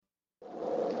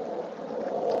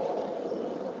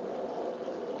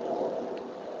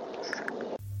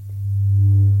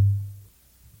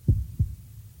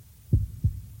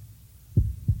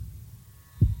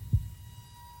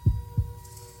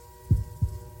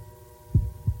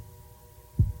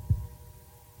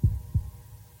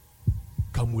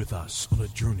Come with us on a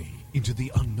journey into the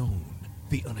unknown,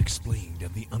 the unexplained,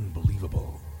 and the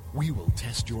unbelievable. We will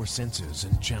test your senses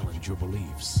and challenge your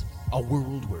beliefs. A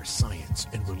world where science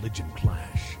and religion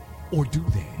clash. Or do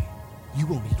they? You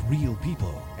will meet real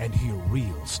people and hear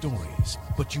real stories,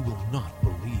 but you will not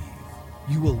believe.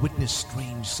 You will witness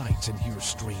strange sights and hear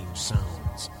strange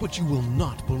sounds, but you will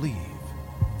not believe.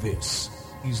 This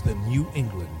is the New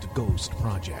England Ghost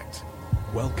Project.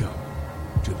 Welcome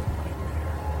to the nightmare.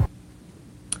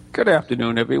 Good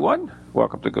afternoon, everyone.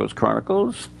 Welcome to Ghost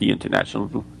Chronicles, the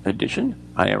international edition.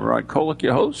 I am Ron Kolick,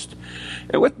 your host.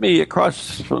 And with me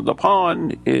across from the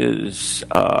pond is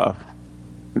the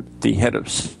head of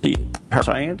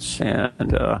Parascience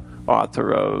and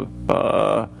author of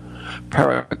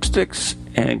Paracoustics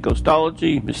and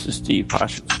Ghostology, Mr. Steve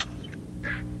Parsons.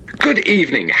 Good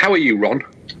evening. How are you, Ron?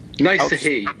 Nice to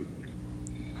hear you.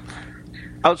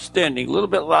 Outstanding. A little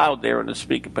bit loud there on the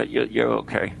speaker, but you're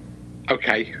okay.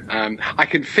 Okay. I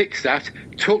can fix that.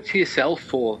 Talk to yourself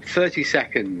for 30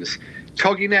 seconds.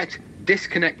 TogiNet,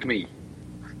 disconnect me.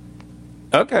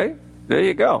 Okay. There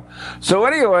you go. So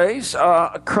anyways,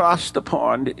 across the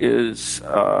pond is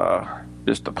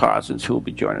Mr. Parsons, who will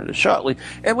be joining us shortly.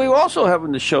 And we also have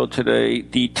on the show today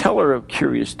the teller of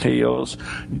curious tales,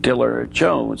 Diller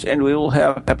Jones. And we will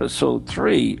have episode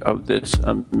 3 of this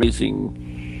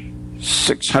amazing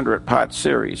 600-part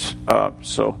series.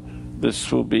 So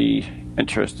this will be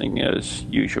interesting as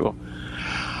usual.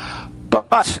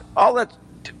 But all that...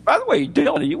 By the way,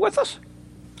 Dylan, are you with us?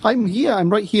 I'm here. I'm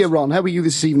right here, Ron. How are you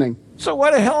this evening? So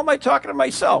why the hell am I talking to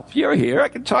myself? You're here. I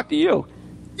can talk to you.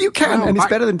 You can, and it's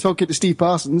better than talking to Steve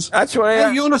Parsons. That's what I am.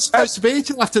 Hey, you're not supposed to be here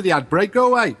till after the ad break. Go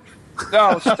away.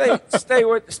 No,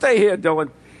 stay here, Dylan.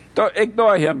 Don't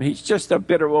ignore him. He's just a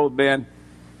bitter old man.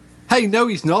 Hey, no,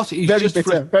 he's not. He's Very just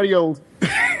bitter, very old.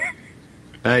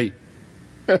 Hey.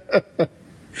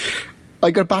 I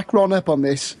got to back Ron up on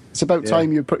this. It's about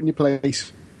time you put in your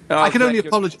place. Oh, I can only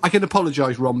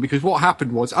apologise, Ron, because what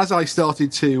happened was, as I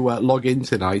started to log in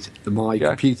tonight, my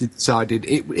computer decided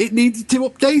it needed to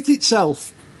update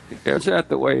itself. Is that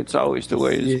the way? It's always the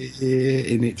way. Yeah,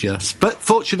 in it just. But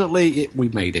fortunately, we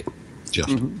made it. Just.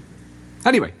 Mm-hmm.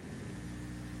 Anyway.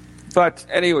 But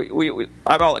anyway,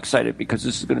 I'm all excited because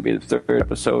this is going to be the 3rd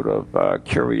episode of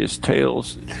Curious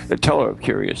Tales, the teller of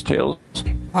Curious Tales.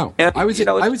 Oh, and, I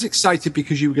was excited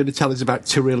because you were going to tell us about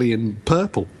Tyrillian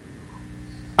Purple.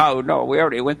 Oh, no, we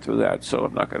already went through that, so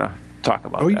I'm not going to talk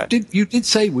about that. You did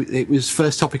say it was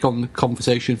first topic on the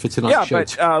conversation for tonight's show.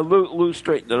 Yeah, but Lou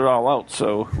straightened it all out,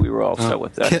 so we were all set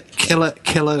with that.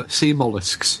 Killer sea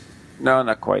mollusks. No,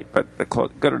 not quite, but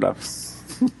good enough.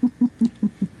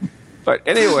 But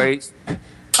anyways,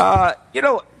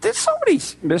 there's so many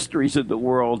mysteries in the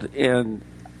world, and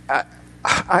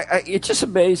it just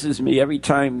amazes me every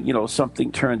time,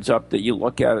 something turns up that you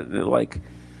look at it and you're like,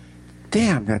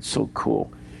 damn, that's so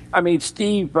cool. I mean,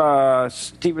 Stephen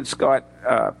Scott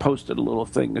posted a little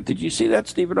thing. Did you see that,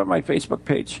 Stephen, on my Facebook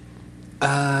page?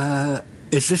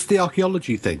 Is this the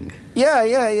archaeology thing? Yeah.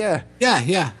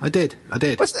 Yeah, I did.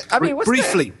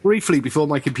 Briefly before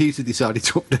my computer decided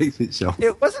to update itself.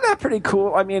 Wasn't that pretty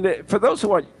cool? I mean, for those who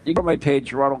want, you go to my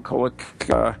page, Ronald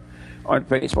Kolick, on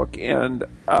Facebook, and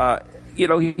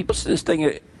he posted this thing.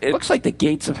 It looks like the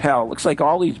gates of hell. It looks like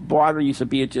all these bodies are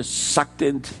being just sucked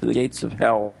into the gates of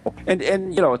hell. And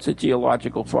it's a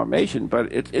geological formation,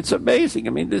 but it's amazing.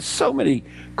 I mean, there's so many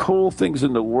cool things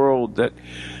in the world that,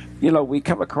 we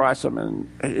come across them, and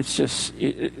it's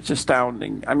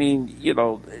astounding. I mean,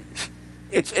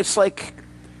 it's like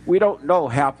we don't know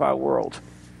half our world.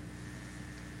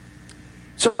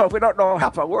 So if we don't know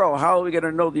half our world, how are we going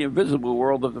to know the invisible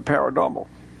world of the paranormal?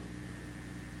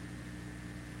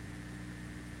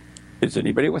 Is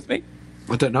anybody with me?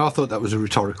 I don't know. I thought that was a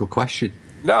rhetorical question.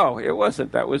 No, it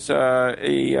wasn't. That was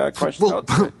a question.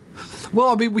 Well,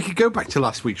 I mean, we could go back to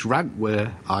last week's rant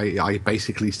where I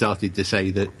basically started to say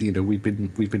that we've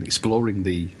been exploring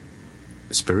the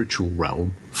spiritual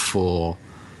realm for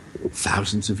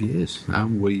thousands of years,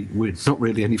 and we're not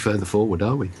really any further forward,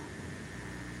 are we?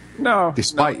 No.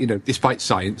 Despite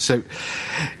science. So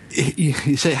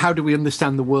you say, how do we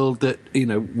understand the world that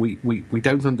we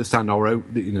don't understand our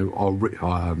own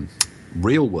our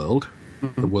real world,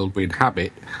 the world we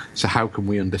inhabit? So how can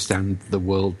we understand the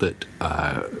world that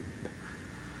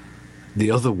the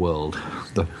other world?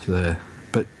 But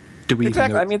do we?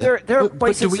 Exactly. I mean, there are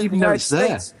places in the United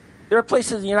States. There are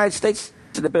places in the United States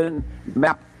that have been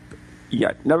mapped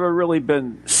yet, never really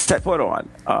been set foot on.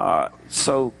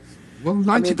 So Well,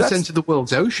 90% of the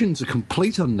world's oceans are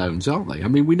complete unknowns, aren't they? I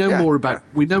mean, we know more about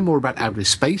outer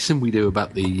space than we do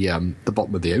about the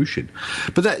bottom of the ocean.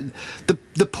 But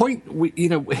the point we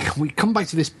come back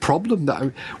to this problem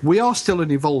that we are still an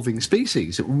evolving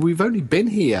species. We've only been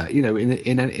here,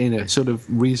 in a sort of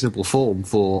reasonable form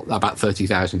for about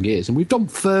 30,000 years, and we've done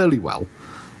fairly well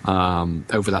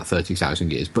over that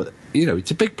 30,000 years. But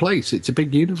it's a big place, it's a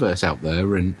big universe out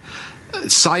there, and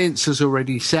science has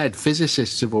already said,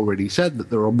 physicists have already said that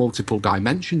there are multiple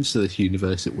dimensions to this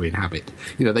universe that we inhabit.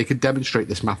 They could demonstrate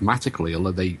this mathematically,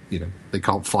 although they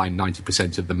can't find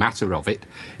 90% of the matter of it.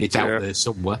 It's out there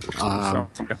somewhere.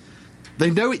 They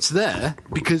know it's there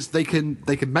because they can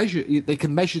measure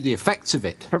the effects of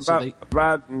it.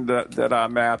 That our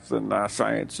math and our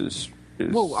science is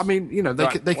well, I mean,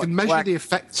 they can measure the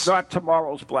effects. Not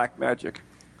tomorrow's black magic.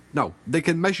 No, they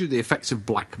can measure the effects of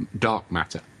dark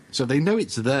matter. So they know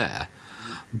it's there,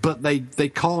 but they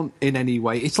can't in any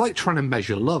way. It's like trying to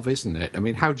measure love, isn't it? I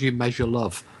mean, how do you measure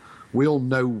love? We all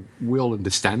know, we all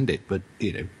understand it, but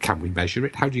can we measure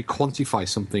it? How do you quantify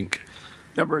something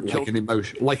like an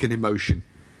emotion?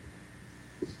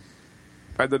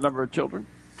 By the number of children?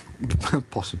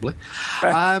 Possibly.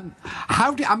 A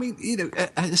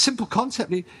simple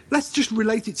concept. Let's just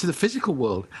relate it to the physical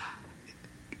world.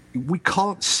 We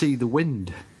can't see the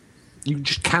wind. You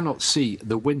just cannot see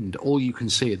the wind. All you can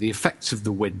see are the effects of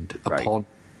the wind upon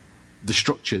the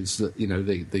structures that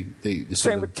the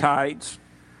same with tides.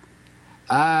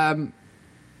 Tides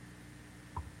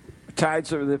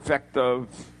are the effect of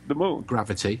the moon,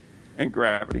 gravity.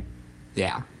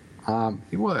 Yeah.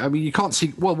 Well, I mean, you can't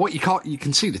see. Well, you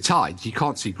can see the tides. You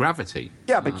can't see gravity.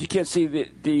 Yeah, but you can't see the.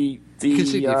 You can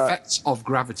see the effects of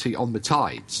gravity on the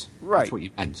tides. Right. That's what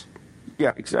you meant.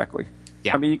 Yeah, exactly.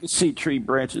 Yeah. I mean, you can see tree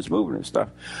branches moving and stuff.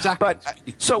 Exactly. But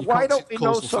so why don't we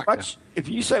know so much? If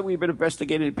you say we've been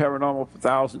investigating paranormal for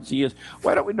thousands of years,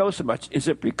 why don't we know so much? Is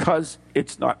it because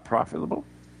it's not profitable?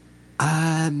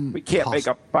 We can't make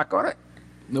a buck on it?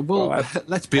 Well,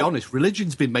 let's be honest.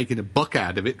 Religion's been making a buck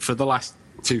out of it for the last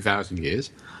 2,000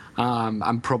 years.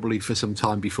 And probably for some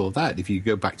time before that. If you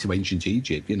go back to ancient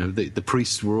Egypt,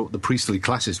 the priestly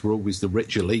classes were always the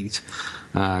rich elite.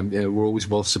 Were always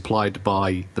well supplied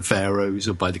by the pharaohs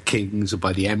or by the kings or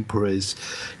by the emperors.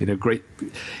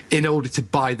 In order to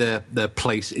buy their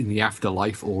place in the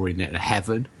afterlife or in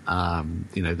heaven.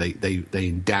 They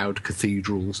endowed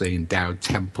cathedrals, they endowed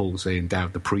temples, they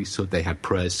endowed the priesthood. They had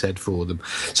prayers said for them.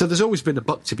 So there's always been a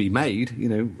buck to be made.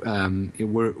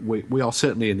 We are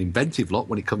certainly an inventive lot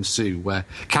when it comes to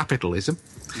capitalism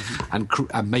and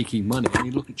making money. I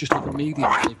mean, look at the media;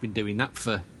 they've been doing that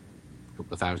for a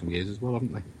couple of thousand years as well,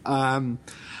 haven't they?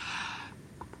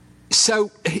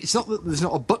 So it's not that there's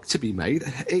not a buck to be made.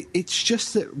 It's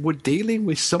just that we're dealing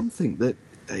with something that,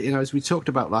 as we talked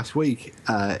about last week,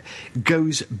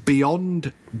 goes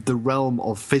beyond the realm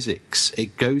of physics.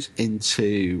 It goes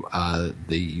into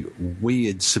the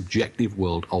weird, subjective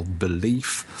world of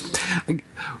belief.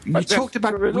 You talked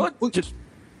about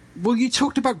you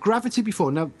talked about gravity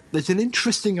before. Now, there's an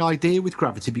interesting idea with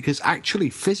gravity because actually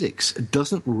physics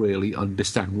doesn't really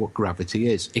understand what gravity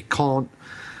is. It can't.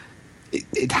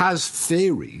 It has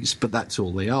theories, but that's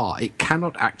all they are. It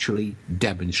cannot actually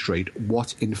demonstrate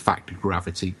what, in fact,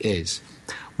 gravity is.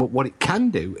 But what it can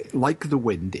do, like the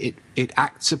wind, it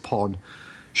acts upon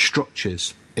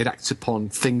structures. It acts upon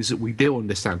things that we do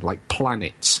understand, like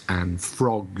planets and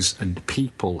frogs and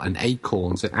people and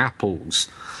acorns and apples.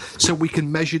 So we can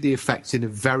measure the effects in a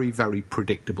very, very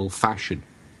predictable fashion.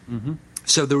 Mm-hmm.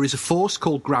 So there is a force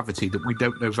called gravity that we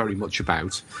don't know very much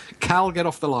about. Cal, get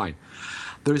off the line.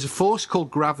 There is a force called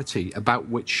gravity about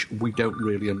which we don't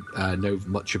really know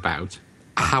much about.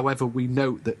 However, we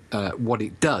know that what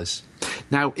it does.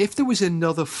 Now, if there was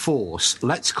another force,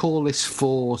 let's call this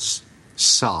force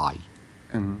psi.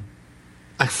 Mm-hmm.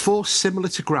 A force similar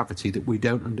to gravity that we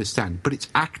don't understand, but it's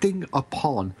acting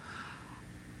upon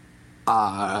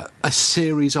a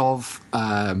series of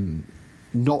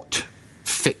not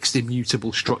fixed,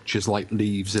 immutable structures like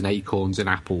leaves and acorns and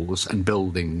apples and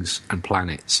buildings and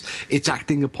planets. It's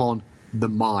acting upon the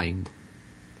mind.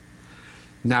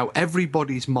 Now,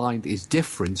 everybody's mind is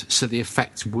different, so the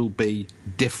effects will be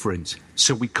different.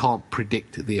 So we can't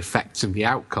predict the effects and the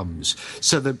outcomes.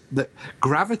 So the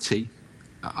gravity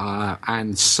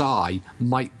and psi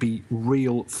might be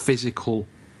real, physical,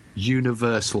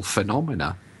 universal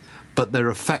phenomena, but their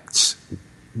effects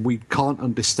we can't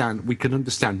understand. We can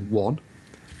understand one,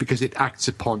 because it acts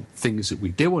upon things that we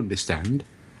do understand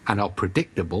and are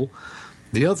predictable.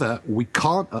 The other we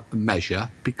can't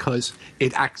measure because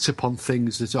it acts upon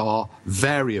things that are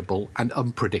variable and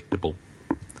unpredictable.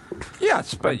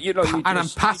 Yes, but you know, I'm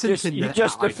patenting you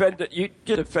just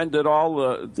defended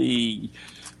all the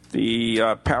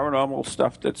paranormal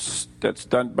stuff that's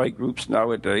done by groups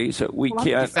nowadays that we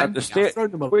can't understand. I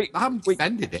haven't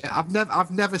defended it.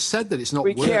 I've never said that it's not.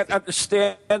 We can't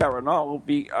understand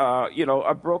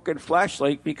paranormal. A broken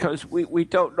flashlight because we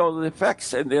don't know the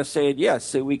effects, and they're saying yes,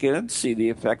 so we can see the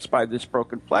effects by this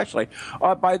broken flashlight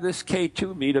or by this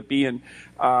K2 meter being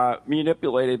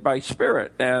manipulated by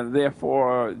spirit, and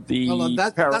therefore the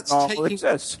paranormal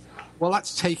exists. Well,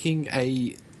 that's taking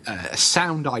a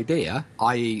sound idea,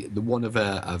 i.e., the one of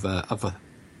a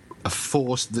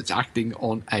force that's acting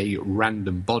on a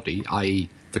random body, i.e.,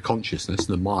 the consciousness,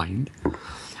 the mind,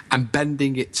 and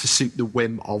bending it to suit the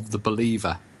whim of the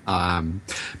believer.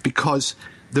 Because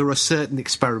there are certain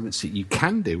experiments that you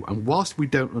can do, and whilst we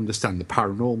don't understand the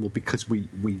paranormal because we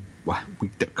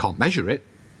can't measure it,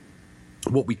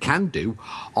 what we can do,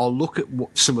 I'll look at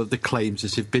what some of the claims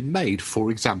that have been made. For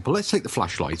example, let's take the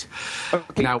flashlight.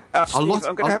 Okay. Now, Steve,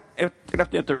 I'm going to have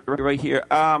to interrupt right here.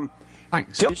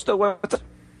 Thanks. Dylan, still with us?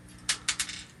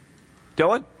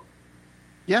 Dylan?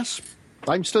 Yes,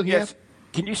 I'm still here. Yes.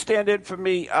 Can you stand in for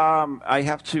me? I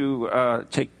have to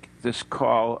take this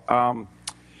call.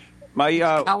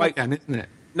 Again, isn't it?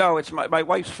 No, it's my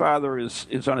wife's father is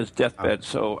on his deathbed,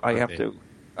 so I have to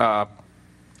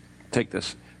take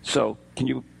this. So can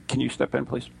you step in,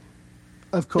 please?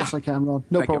 Of course I can, Ron.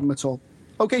 No problem at all.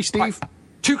 Okay, Steve. Right.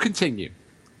 To continue.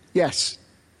 Yes.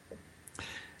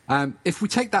 If we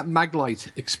take that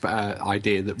Maglite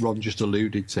idea that Ron just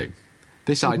alluded to,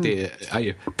 this idea,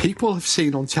 people have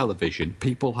seen on television,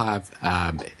 people have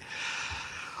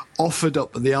offered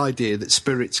up the idea that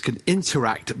spirits can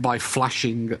interact by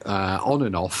flashing on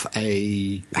and off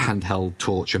a handheld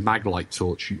torch, a Maglite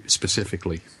torch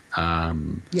specifically.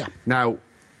 Now,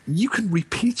 you can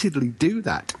repeatedly do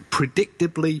that,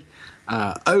 predictably,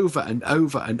 over and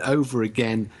over and over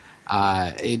again,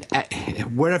 in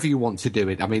wherever you want to do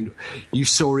it. I mean, you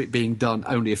saw it being done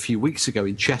only a few weeks ago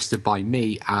in Chester by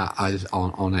me as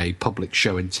on a public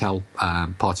show and tell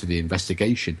part of the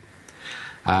investigation.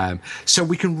 So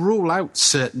we can rule out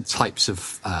certain types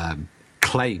of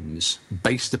claims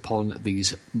based upon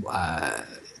these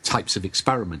types of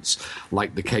experiments,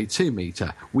 like the K2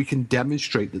 meter. We can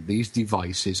demonstrate that these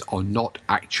devices are not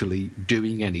actually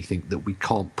doing anything that we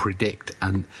can't predict,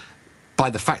 and by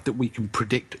the fact that we can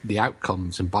predict the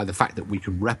outcomes and by the fact that we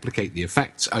can replicate the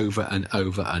effects over and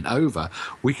over and over,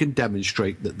 we can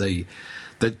demonstrate that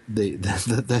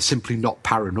they're simply not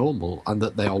paranormal and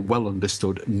that they are well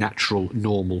understood natural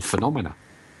normal phenomena.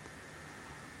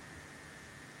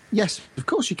 Yes, of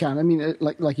course you can. I mean,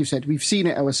 like you said, we've seen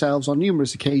it ourselves on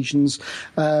numerous occasions,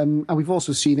 and we've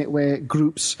also seen it where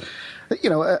groups,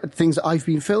 things that I've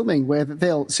been filming, where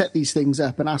they'll set these things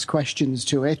up and ask questions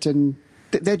to it, and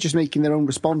they're just making their own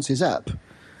responses up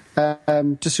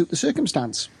to suit the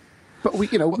circumstance. But we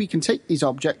can take these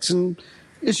objects and,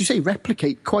 as you say,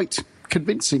 replicate quite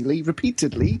convincingly,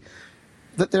 repeatedly,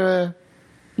 that there are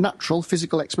natural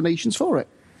physical explanations for it.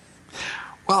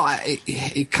 Well,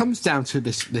 it comes down to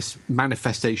this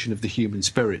manifestation of the human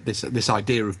spirit, this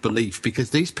idea of belief,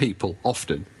 because these people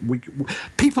often,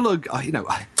 people are,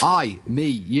 I, me,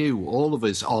 you, all of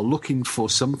us are looking for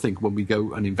something when we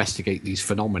go and investigate these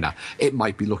phenomena. It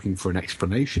might be looking for an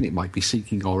explanation, it might be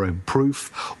seeking our own proof,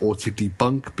 or to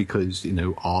debunk because,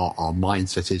 our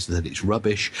mindset is that it's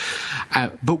rubbish.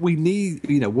 But we need,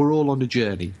 we're all on a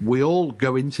journey. We all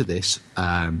go into this,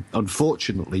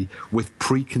 unfortunately, with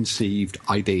preconceived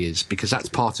ideas, because that's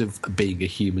part of being a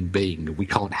human being. We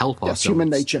can't help ourselves. That's human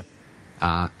nature.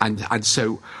 And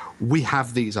so we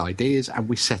have these ideas, and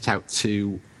we set out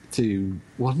we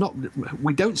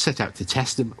don't set out to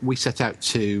test them. We set out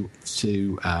to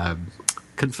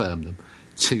confirm them,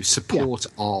 to support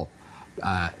our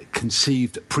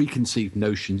preconceived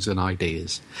notions and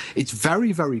ideas. It's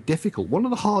very, very difficult. One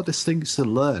of the hardest things to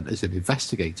learn as an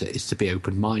investigator is to be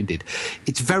open-minded.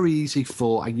 It's very easy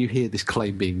and you hear this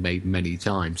claim being made many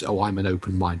times, I'm an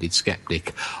open-minded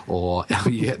skeptic, or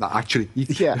you get that actually.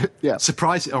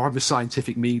 Surprise, or I'm a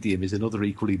scientific medium is another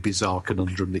equally bizarre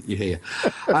conundrum that you hear.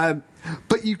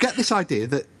 But you get this idea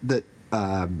that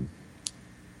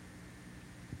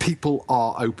people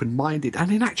are open-minded,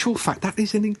 and in actual fact, that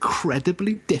is an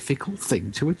incredibly difficult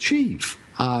thing to achieve.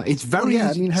 It's very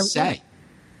easy to say.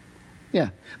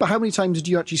 Yeah, but how many times do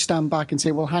you actually stand back and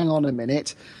say, well, hang on a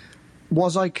minute,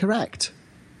 was I correct?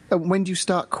 And when do you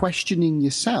start questioning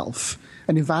yourself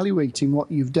and evaluating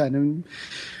what you've done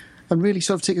and really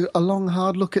sort of take a long,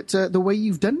 hard look at the way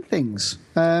you've done things?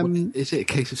 Is it a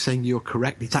case of saying you're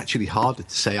correct? It's actually harder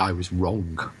to say I was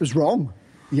wrong. I was wrong.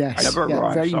 Yes, I'm never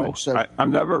wrong. very much so.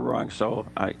 I'm never wrong, so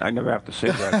I never have to say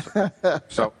that.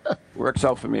 So works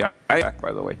out for me. I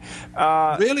by the way.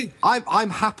 Really? I'm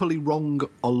happily wrong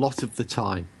a lot of the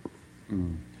time.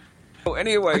 So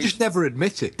anyway, I just never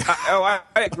admit it. I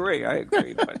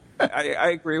agree. But I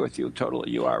agree with you totally.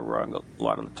 You are wrong a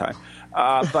lot of the time.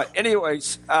 But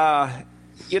anyways,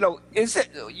 is it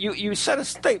you said a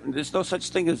statement? There's no such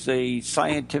thing as a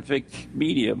scientific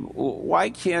medium. Why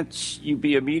can't you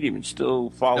be a medium and still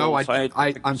follow?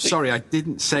 I'm sorry, I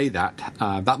didn't say that.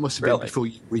 That must have been Really? before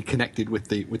you reconnected with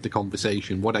the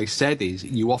conversation. What I said is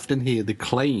you often hear the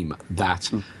claim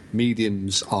that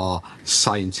mediums are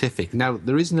scientific. Now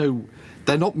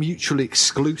they're not mutually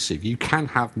exclusive. You can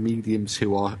have mediums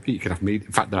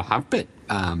in fact, there have been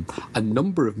a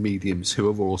number of mediums who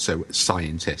are also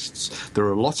scientists. There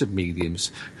are a lot of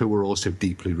mediums who are also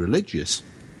deeply religious.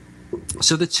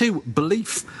 So the two,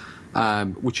 belief,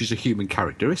 which is a human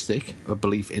characteristic, a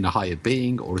belief in a higher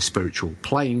being or a spiritual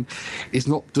plane,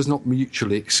 does not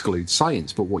mutually exclude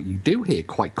science. But what you do hear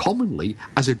quite commonly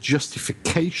as a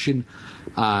justification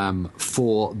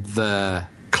for the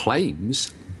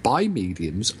claims by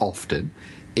mediums often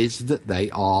is that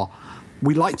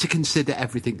we like to consider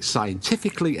everything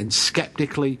scientifically and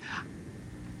skeptically,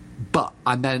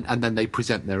 and then they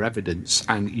present their evidence,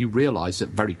 and you realise that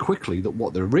very quickly that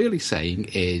what they're really saying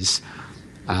is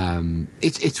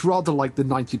it's rather like the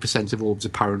 90% of orbs are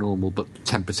paranormal, but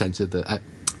 10% of the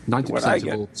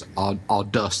 90% of orbs are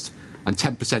dust, and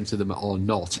 10% of them are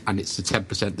not, and it's the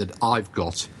 10% that I've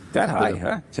got. That high,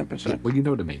 huh? 10%. Well, you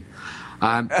know what I mean.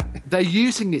 They're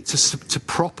using it to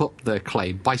prop up their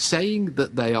claim by saying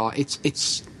that they are.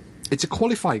 It's a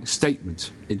qualifying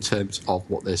statement in terms of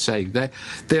what they're saying.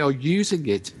 They are using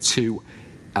it to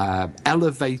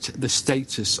elevate the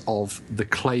status of the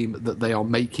claim that they are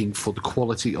making for the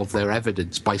quality of their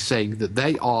evidence by saying that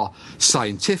they are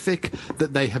scientific,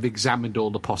 that they have examined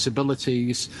all the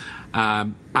possibilities,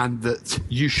 and that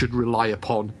you should rely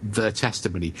upon their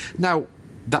testimony. Now,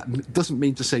 that doesn't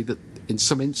mean to say that in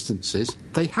some instances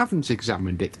they haven't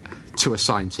examined it to a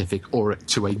scientific or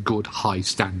to a good high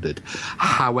standard.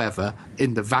 However,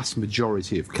 in the vast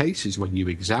majority of cases, when you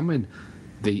examine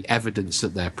the evidence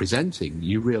that they're presenting,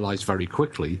 you realise very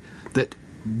quickly that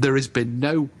there has been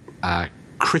no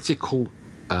critical,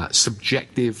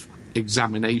 subjective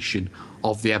examination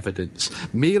of the evidence.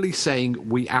 Merely saying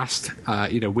we asked,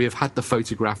 we have had the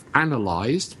photograph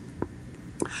analysed,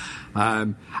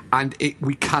 and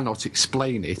we cannot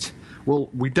explain it. Well,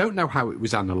 we don't know how it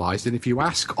was analysed, and if you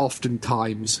ask,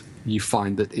 oftentimes you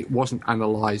find that it wasn't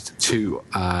analysed to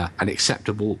an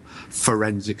acceptable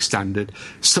forensic standard,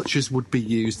 such as would be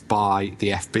used by the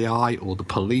FBI or the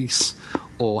police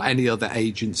or any other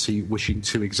agency wishing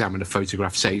to examine a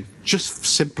photograph, say, just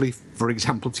simply, for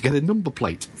example, to get a number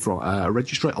plate, from a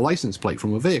licence plate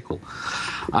from a vehicle.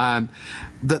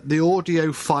 That the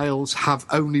audio files have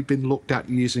only been looked at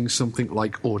using something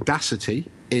like Audacity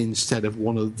instead of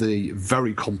one of the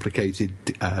very complicated,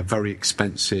 very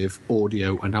expensive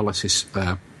audio analysis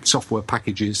software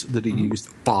packages that are used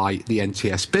by the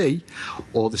NTSB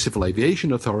or the Civil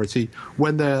Aviation Authority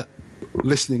when they're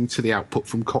listening to the output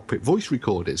from cockpit voice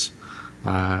recorders.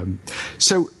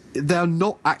 So they're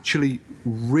not actually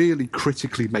really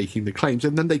critically making the claims,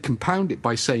 and then they compound it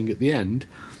by saying at the end,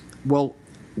 well,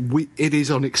 it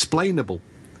is unexplainable.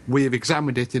 We have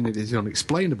examined it and it is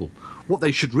unexplainable. What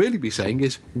they should really be saying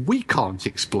is, we can't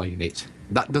explain it.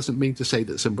 That doesn't mean to say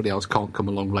that somebody else can't come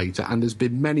along later. And there's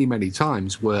been many, many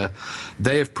times where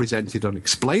they have presented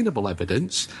unexplainable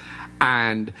evidence,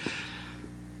 and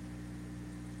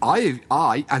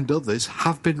I and others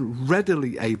have been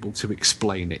readily able to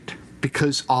explain it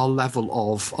because our level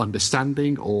of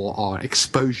understanding or our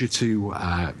exposure to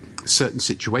certain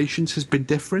situations has been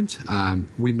different.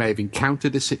 We may have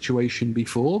encountered a situation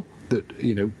before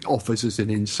that offers us an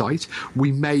insight.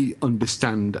 We may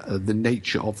understand the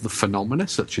nature of the phenomena,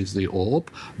 such as the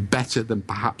orb, better than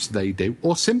perhaps they do,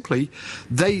 or simply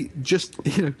they just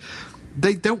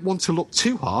they don't want to look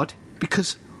too hard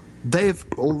because they've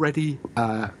already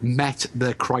met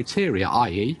their criteria,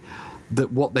 i.e.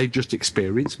 that what they've just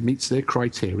experienced meets their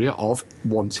criteria of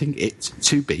wanting it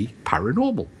to be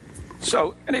paranormal.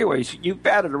 So, anyways, you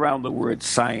batted around the word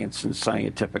science and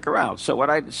scientific around. So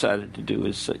what I decided to do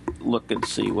is look and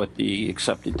see what the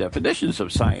accepted definitions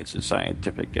of science and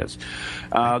scientific is.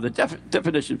 The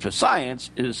definition for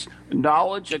science is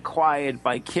knowledge acquired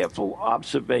by careful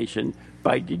observation,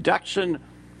 by deduction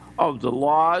of the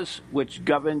laws which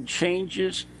govern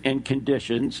changes in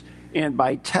conditions, and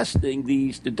by testing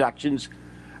these deductions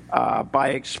by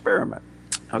experiment.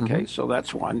 Okay, so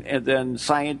that's one. And then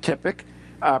scientific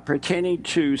pertaining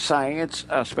to science,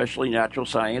 especially natural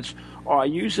science, are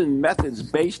using methods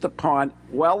based upon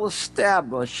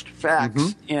well-established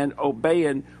facts and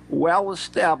obeying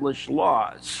well-established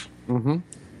laws.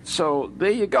 So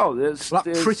there you go.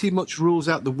 That pretty much rules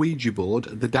out the Ouija board,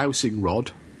 the dowsing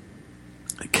rod,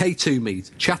 K2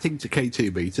 meter, chatting to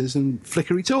K2 meters, and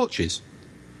flickery torches.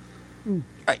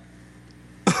 Right.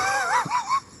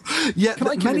 Yeah, Can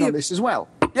I come in on this as well?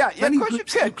 Yeah, many of course you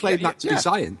groups can. do claim that to be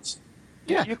science.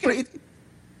 Yeah, you can.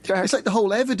 But it's like the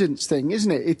whole evidence thing,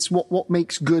 isn't it? It's what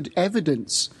makes good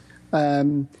evidence.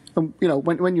 And, you know,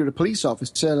 when you're a police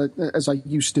officer, as I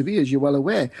used to be, as you're well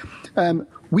aware,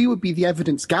 we would be the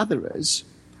evidence gatherers,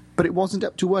 but it wasn't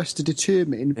up to us to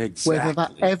determine whether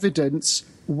that evidence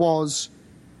was,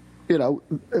 you know,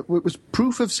 it was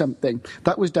proof of something.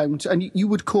 That was down to, and you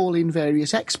would call in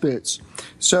various experts.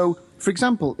 So, for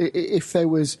example, if there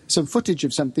was some footage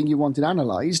of something you wanted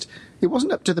analysed, it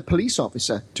wasn't up to the police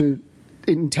officer to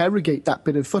interrogate that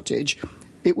bit of footage.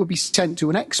 It would be sent to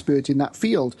an expert in that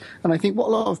field. And I think what a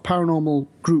lot of paranormal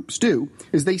groups do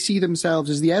is they see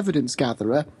themselves as the evidence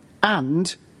gatherer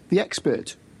and the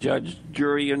expert. Judge,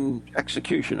 jury, and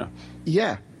executioner.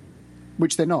 Yeah,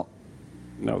 which they're not.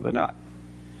 No, they're not.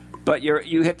 But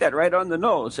you hit that right on the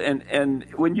nose. And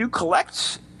when you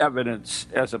collect evidence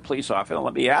as a police officer,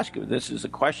 let me ask you, this is a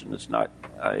question, it's not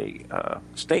a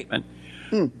statement.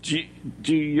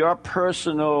 Do your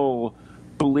personal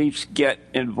beliefs get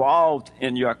involved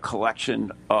in your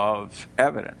collection of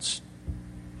evidence?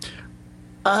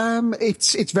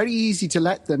 It's very easy to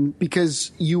let them,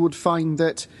 because you would find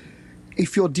that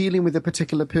if you're dealing with a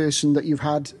particular person that you've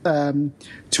had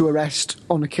to arrest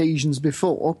on occasions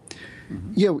before,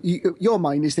 your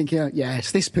mind is thinking,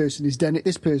 yes, this person has done it,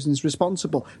 this person is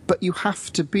responsible. But you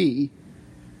have to be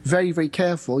very, very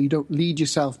careful. You don't lead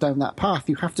yourself down that path.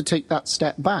 You have to take that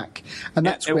step back. And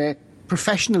that's where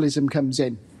professionalism comes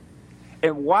in.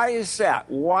 And why is that?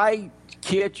 Why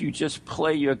can't you just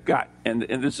play your gut? And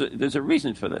there's a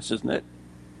reason for this, isn't it?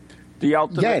 The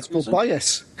ultimate it's called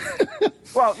bias.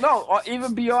 Well, no,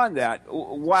 even beyond that,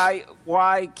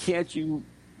 why can't you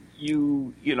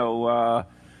know,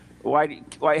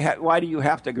 why do you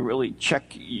have to really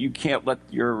check? You can't let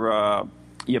your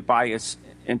bias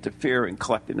interfere in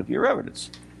collecting of your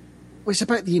evidence. Well, it's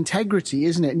about the integrity,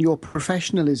 isn't it, and your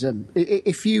professionalism.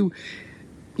 If you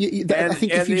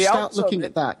start looking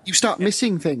at that, you start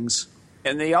missing things.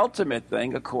 And the ultimate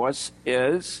thing, of course,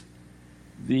 is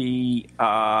the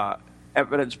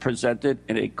evidence presented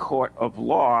in a court of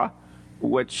law,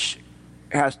 which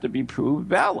has to be proved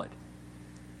valid.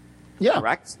 Yeah.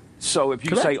 Correct? So if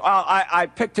you say, I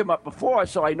picked him up before,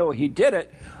 so I know he did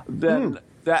it, then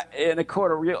that in a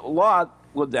court of law,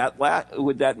 would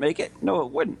that make it? No,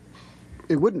 it wouldn't.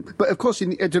 It wouldn't. But of course, I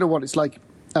don't know what it's like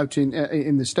out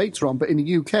in the States, Ron, but in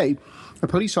the UK, a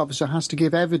police officer has to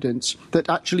give evidence that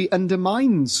actually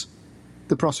undermines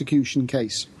the prosecution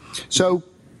case. So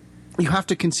you have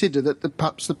to consider that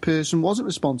perhaps the person wasn't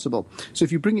responsible. So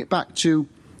if you bring it back to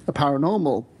a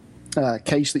paranormal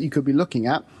case that you could be looking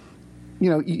at, you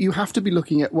know, you have to be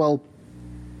looking at, well,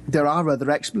 there are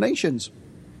other explanations.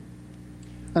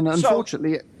 And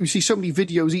unfortunately, you see so many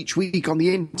videos each week on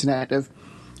the internet of,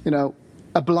 you know,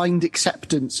 a blind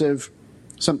acceptance of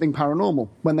something paranormal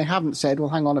when they haven't said, well,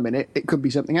 hang on a minute, it could be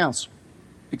something else.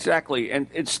 Exactly. And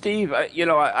Steve, you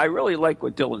know, I really like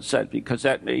what Dylan said, because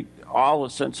that made all the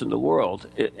sense in the world.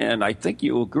 And I think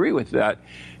you agree with that,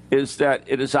 is that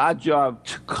it is our job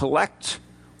to collect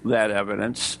that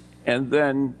evidence and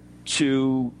then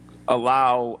to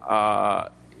allow,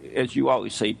 as you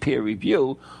always say, peer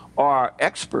review, or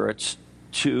experts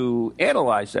to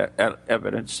analyze that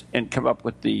evidence and come up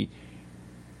with the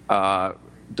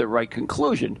right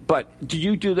conclusion. But do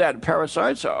you do that in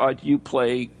Parascience, or do you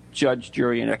play judge,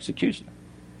 jury, and executioner?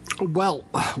 Well,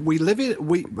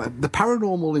 the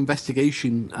paranormal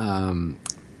investigation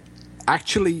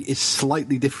actually is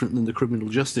slightly different than the criminal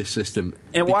justice system.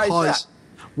 And why is that?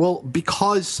 Well,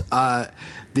 because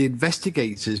the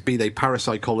investigators, be they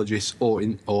parapsychologists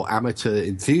or amateur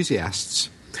enthusiasts,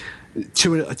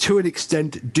 to an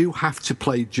extent, do have to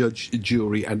play judge,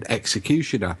 jury, and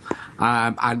executioner,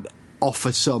 and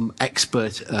offer some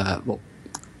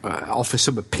offer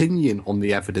some opinion on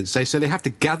the evidence. So they have to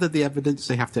gather the evidence,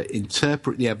 they have to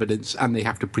interpret the evidence, and they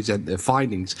have to present their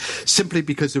findings, simply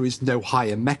because there is no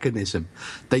higher mechanism.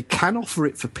 They can offer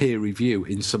it for peer review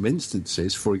in some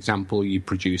instances. For example, you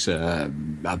produce a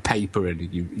paper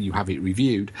and you have it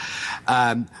reviewed.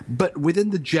 But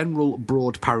within the general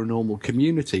broad paranormal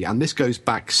community, and this goes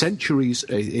back centuries,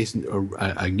 isn't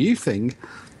a new thing,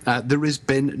 there has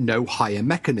been no higher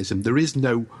mechanism. There is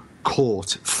no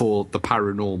court for the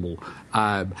paranormal.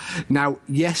 Now,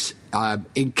 yes,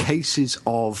 in cases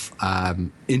of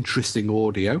interesting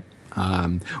audio,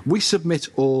 we submit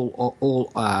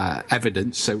all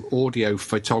evidence, so audio,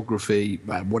 photography,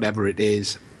 whatever it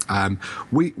is.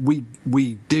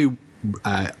 We do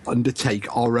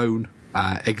undertake our own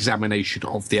examination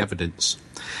of the evidence.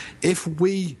 If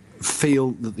we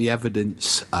feel that the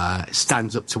evidence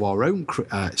stands up to our own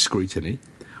scrutiny,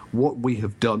 what we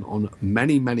have done on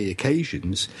many, many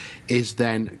occasions is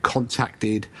then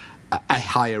contacted a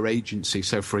higher agency.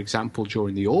 So, for example,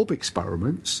 during the Orb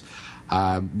experiments,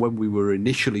 when we were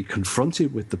initially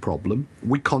confronted with the problem,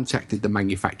 we contacted the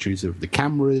manufacturers of the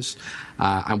cameras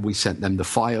and we sent them the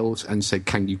files and said,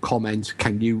 can you comment,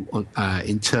 can you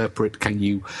interpret, can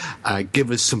you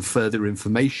give us some further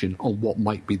information on what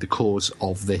might be the cause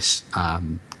of this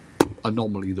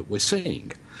anomaly that we're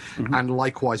seeing? Mm-hmm. And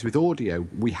likewise with audio,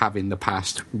 we have in the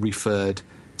past referred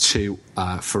to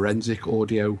forensic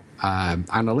audio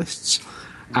analysts.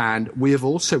 And we have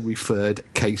also referred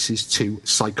cases to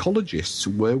psychologists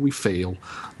where we feel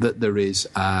that there is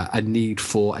a need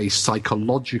for a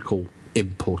psychological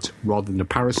input rather than a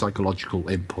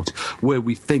parapsychological input, where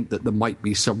we think that there might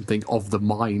be something of the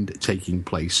mind taking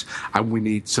place and we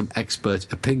need some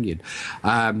expert opinion.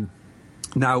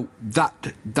 Now,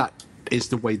 that is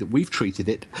the way that we've treated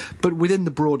it, but within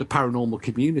the broader paranormal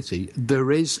community, there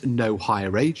is no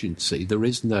higher agency. There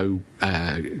is no.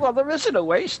 Well, there isn't a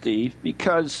way, Steve,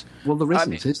 because. Well, there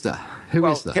isn't, is there? Who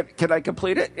is there? Can I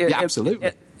complete it? Yeah,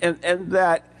 absolutely. And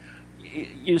that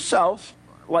yourself,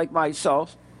 like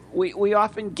myself, we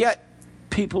often get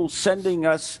people sending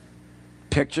us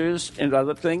pictures and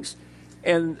other things,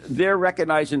 and they're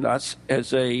recognizing us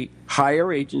as a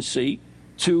higher agency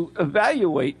to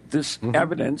evaluate this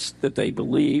evidence that they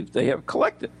believe they have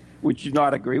collected. Would you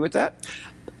not agree with that?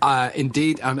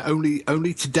 Indeed, and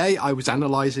only today I was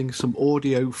analysing some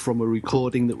audio from a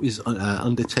recording that was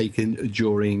undertaken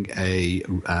during a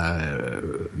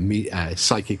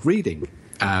psychic reading,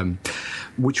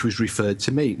 which was referred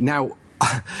to me. Now,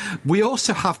 we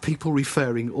also have people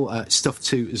referring stuff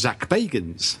to Zach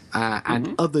Bagans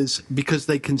and others because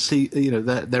they can see,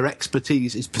 their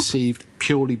expertise is perceived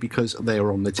purely because they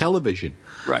are on the television.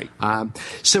 Right.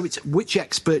 So it's which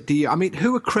expert do you? I mean,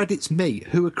 who accredits me?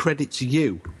 Who accredits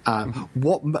you?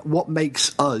 What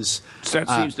makes us? That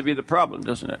seems to be the problem,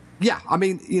 doesn't it? Yeah. I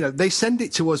mean, they send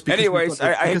it to us because we've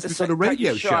got a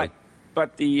radio show.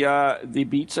 But the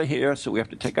beats are here, so we have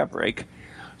to take a break.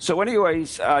 So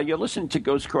anyways, you're listening to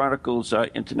Ghost Chronicles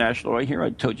International right here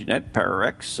on TogiNet,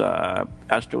 Pararex,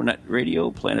 Astronet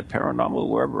Radio, Planet Paranormal,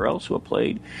 wherever else we're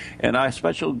played. And our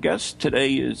special guest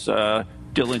today is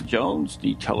Dylan Jones,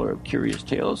 the teller of curious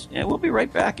tales. And we'll be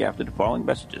right back after the following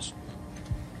messages.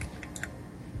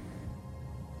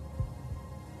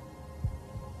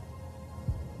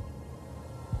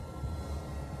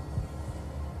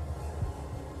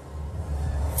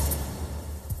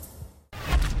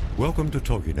 Welcome to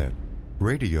TogiNet,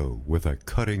 radio with a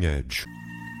cutting edge.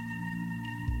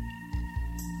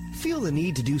 Feel the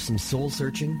need to do some soul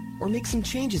searching or make some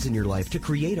changes in your life to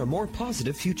create a more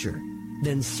positive future?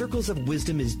 Then Circles of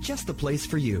Wisdom is just the place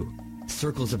for you.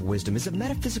 Circles of Wisdom is a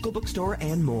metaphysical bookstore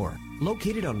and more,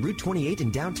 located on Route 28 in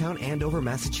downtown Andover,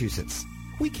 Massachusetts.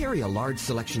 We carry a large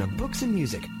selection of books and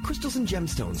music, crystals and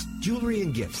gemstones, jewelry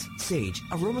and gifts, sage,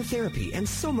 aromatherapy, and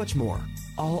so much more,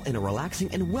 all in a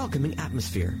relaxing and welcoming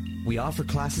atmosphere. We offer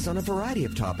classes on a variety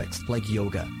of topics like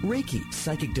yoga, Reiki,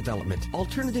 psychic development,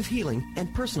 alternative healing,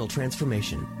 and personal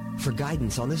transformation. For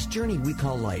guidance on this journey we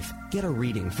call life, get a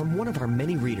reading from one of our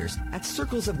many readers at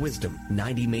Circles of Wisdom,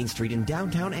 90 Main Street in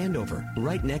downtown Andover,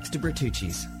 right next to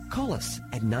Bertucci's. Call us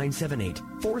at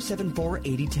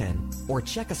 978-474-8010 or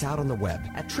check us out on the web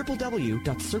at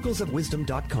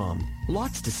www.circlesofwisdom.com.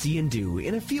 Lots to see and do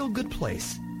in a feel-good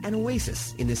place, an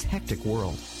oasis in this hectic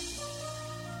world.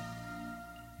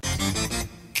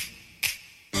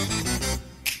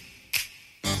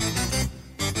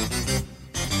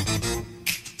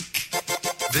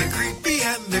 They're creepy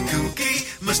and they're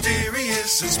kooky,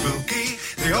 mysterious and spooky.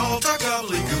 They all talk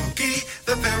gobbledygooky,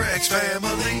 the Parax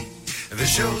family. The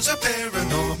shows are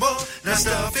paranormal, not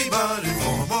stuffy but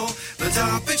informal. The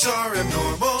topics are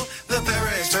abnormal, the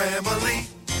Parax family.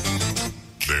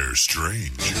 They're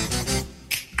strange,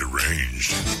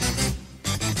 deranged,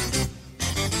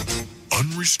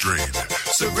 unrestrained.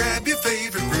 So grab your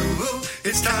favorite brew,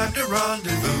 it's time to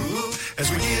rendezvous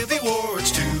as we give awards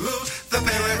to the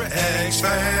Parax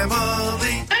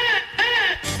family.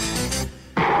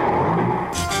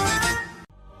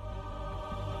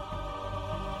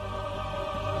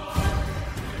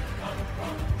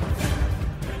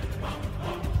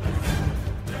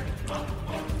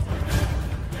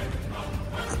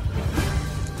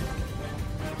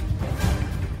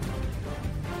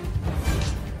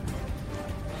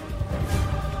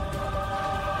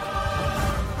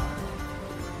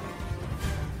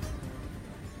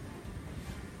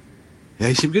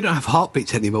 Yeah, see, we don't have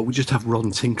heartbeats anymore. We just have Ron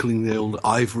tinkling the old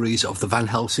ivories of the Van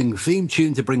Helsing theme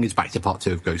tune to bring us back to part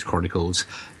 2 of Ghost Chronicles,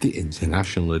 the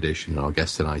international edition. Our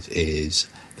guest tonight is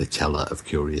the teller of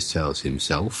curious tales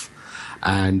himself.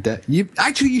 And you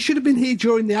should have been here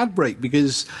during the ad break,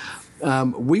 because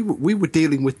we were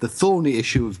dealing with the thorny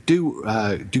issue of do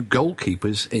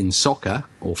goalkeepers in soccer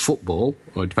or football,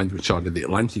 or it depends which side of the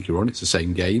Atlantic you're on, it's the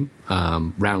same game,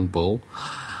 round ball,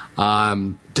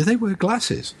 do they wear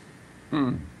glasses?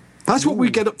 That's what we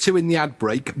get up to in the ad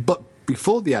break. But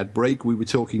before the ad break, we were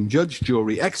talking judge,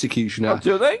 jury, executioner. Oh,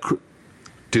 do they?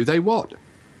 Do they what?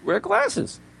 Wear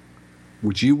glasses.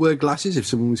 Would you wear glasses if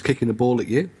someone was kicking a ball at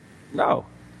you? No.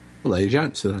 Well, there's your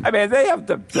answer then. I mean, they have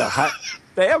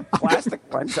they have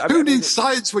plastic ones. Who needs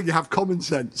science when you have common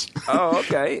sense? Oh,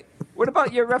 okay. What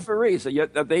about your referees?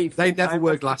 Are they? They never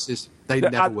wear glasses. They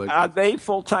never wear. Are they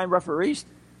full-time referees?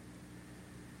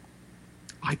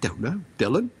 I don't know,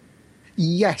 Dylan.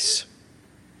 Yes.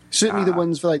 Certainly the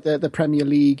ones for like the Premier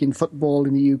League in football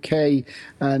in the UK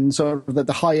and sort of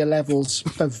the higher levels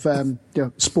of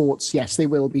sports, yes, they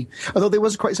will be. Although there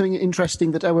was quite something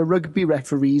interesting that our rugby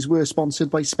referees were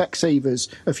sponsored by Specsavers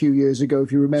a few years ago,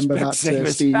 if you remember that,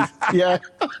 Steve. Yeah.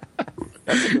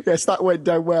 Yes, that went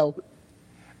down well.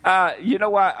 You know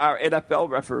what? Our NFL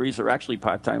referees are actually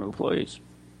part-time employees.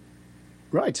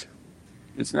 Right.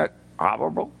 Isn't that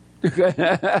horrible?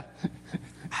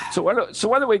 So when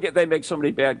do we get? They make so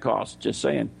many bad calls. Just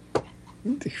saying.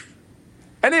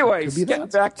 Anyways, getting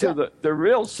back to the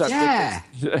real subject.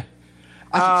 Yeah.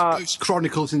 Ghost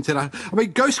Chronicles International. I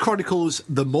mean, Ghost Chronicles,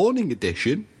 the morning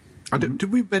edition. Did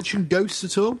we mention ghosts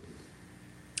at all?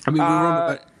 I mean, we were on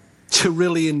about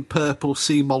Tyrillian purple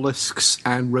sea mollusks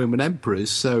and Roman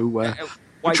emperors. So we're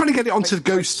trying to get it onto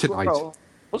ghosts tonight.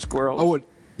 Squirrels. Oh,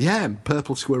 yeah, and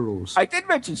purple squirrels. I did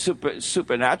mention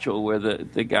Supernatural, where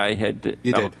the guy had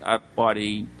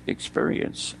out-body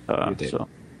experience. You did. So,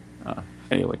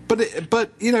 anyway.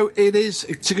 But you know, it is,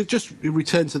 to just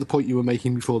return to the point you were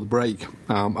making before the break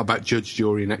about judge,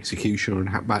 jury, and executioner,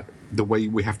 and about the way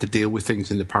we have to deal with things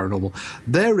in the paranormal.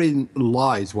 Therein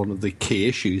lies one of the key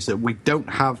issues, that we don't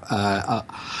have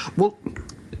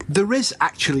there is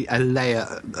actually a layer,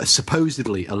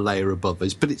 supposedly a layer above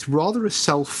us, but it's rather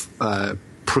a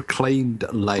proclaimed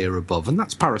layer above, and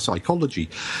that's parapsychology.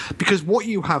 Because what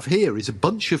you have here is a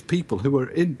bunch of people who are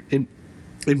in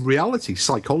reality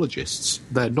psychologists.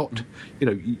 They're not,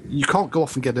 you can't go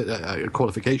off and get a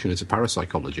qualification as a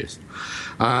parapsychologist.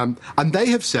 And they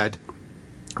have said,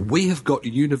 we have got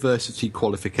university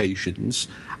qualifications,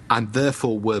 and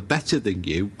therefore we're better than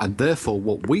you, and therefore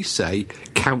what we say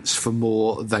counts for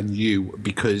more than you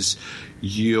because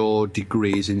your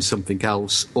degree is in something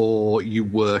else, or you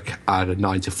work at a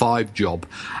 9-to-5 job,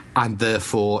 and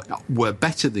therefore we're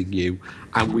better than you,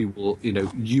 and we will,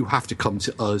 you have to come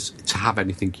to us to have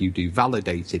anything you do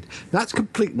validated. That's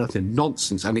complete nothing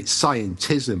nonsense, and it's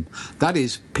scientism. That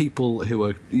is people who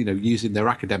are, using their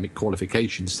academic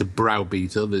qualifications to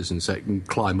browbeat others and say, and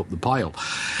climb up the pile.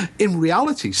 In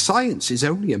reality, science is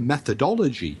only a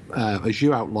methodology, as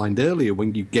you outlined earlier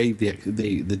when you gave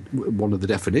the one of the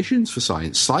definitions for science.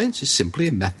 Science is simply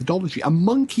a methodology. A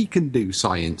monkey can do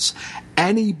science.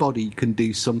 Anybody can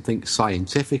do something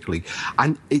scientifically,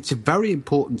 and it's very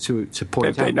important to point out.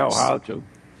 If they know how to.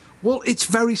 Well, it's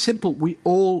very simple. We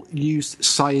all used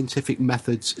scientific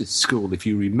methods at school. If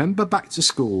you remember back to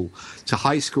school, to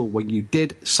high school, when you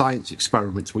did science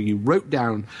experiments, where you wrote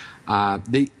down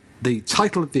the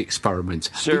title of the experiment.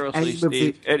 Seriously,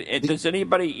 Steve, does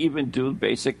anybody even do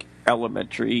basic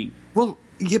elementary? Well,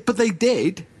 yeah, but they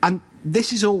did, and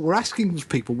this is all we're asking of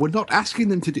people. We're not asking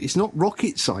them to do. It's not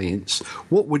rocket science.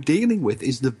 What we're dealing with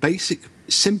is the basic,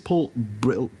 simple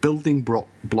building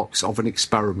blocks of an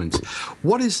experiment.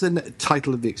 What is the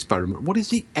title of the experiment? What is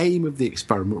the aim of the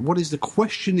experiment? What is the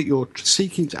question that you're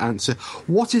seeking to answer?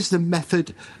 What is the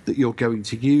method that you're going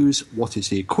to use? What is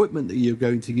the equipment that you're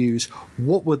going to use?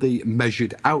 What were the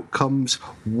measured outcomes?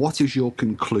 What is your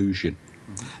conclusion?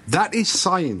 That is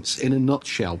science in a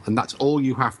nutshell, and that's all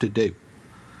you have to do.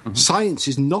 Mm-hmm. Science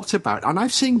is not about, and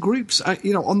I've seen groups,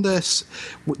 on this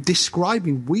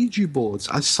describing Ouija boards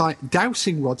as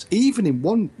dowsing rods, even in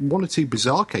one or two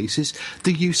bizarre cases,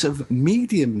 the use of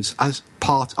mediums as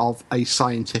part of a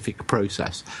scientific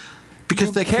process.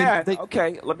 Because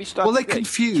okay, let me stop. Well, they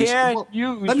confuse. Can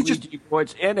use Ouija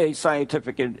boards in a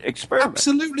scientific experiment?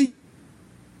 Absolutely,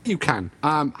 you can.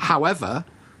 However,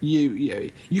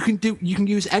 you can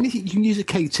use anything. You can use a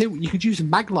K2. You could use a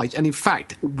Maglite, and in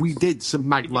fact, we did some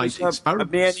Maglite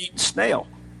experiments. A man-eating snail.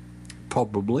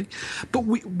 probably. But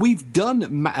we've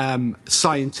done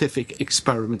scientific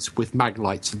experiments with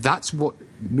maglites. That's what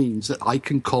means that I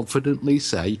can confidently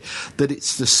say that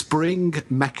it's the spring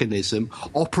mechanism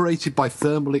operated by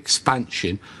thermal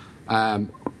expansion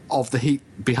of the heat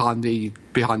behind the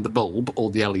bulb or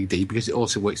the LED, because it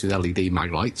also works with LED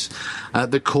maglites,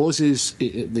 that causes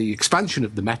the expansion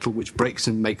of the metal, which breaks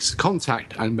and makes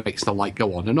contact and makes the light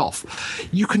go on and off.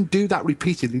 You can do that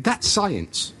repeatedly. That's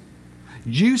science.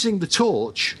 Using the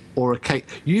torch or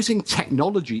using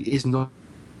technology is not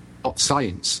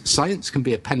science. Science can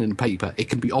be a pen and paper. It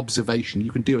can be observation.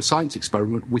 You can do a science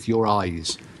experiment with your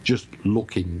eyes, just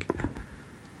looking.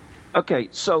 Okay,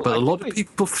 so... But a lot of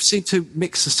people seem to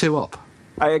mix the two up.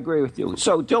 I agree with you.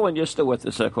 So, Dylan, you're still with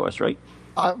us, of course, right?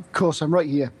 Of course, I'm right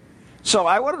here. So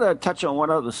I wanted to touch on one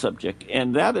other subject,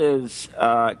 and that is,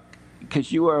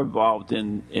 because you are involved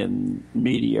in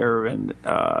media and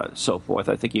so forth.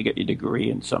 I think you got your degree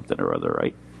in something or other,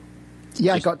 right?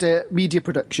 Yeah, I got media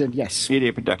production, yes.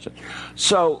 Media production.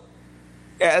 So,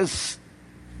 as...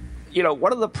 you know,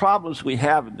 one of the problems we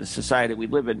have in the society we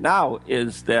live in now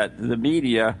is that the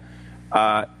media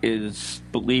is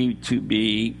believed to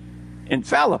be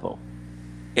infallible,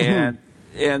 and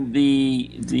the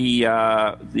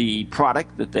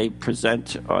product that they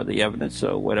present, or the evidence,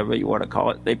 or whatever you want to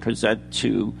call it, they present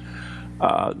to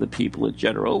the people in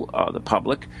general, the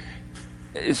public,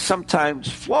 is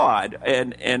sometimes flawed,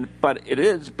 but it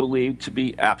is believed to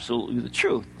be absolutely the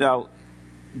truth. Now,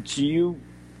 do you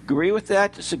agree with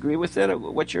that, disagree with that, or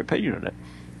what's your opinion on it?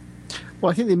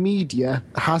 Well, I think the media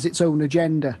has its own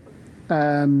agenda.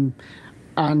 And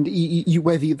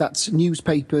whether that's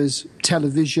newspapers,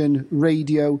 television,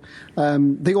 radio,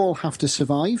 they all have to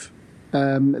survive.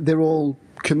 They're all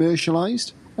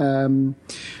commercialised.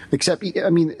 Except, I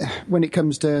mean, when it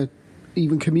comes to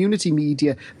even community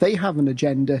media, they have an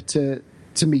agenda to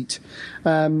meet.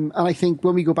 And I think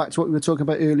when we go back to what we were talking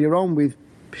about earlier on with,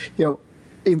 you know,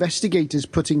 investigators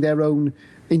putting their own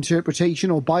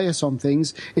interpretation or bias on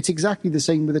things, it's exactly the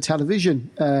same with a television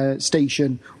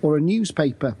station or a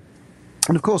newspaper.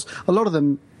 And of course, a lot of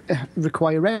them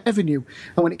require revenue.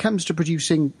 And when it comes to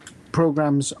producing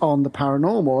programs on the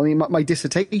paranormal, I mean, my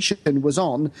dissertation was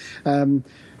on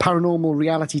paranormal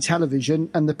reality television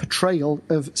and the portrayal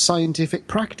of scientific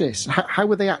practice. How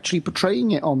were they actually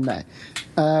portraying it on there?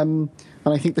 And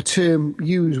I think the term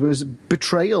used was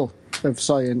betrayal of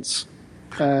science.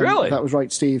 Really? That was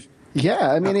right, Steve.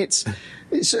 Yeah, I mean, it's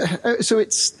a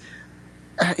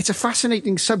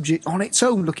fascinating subject on its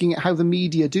own, looking at how the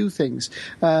media do things.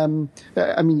 I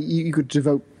mean, you could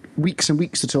devote weeks and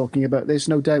weeks to talking about this,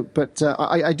 no doubt, but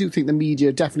I do think the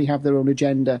media definitely have their own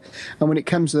agenda. And when it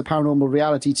comes to the paranormal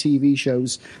reality TV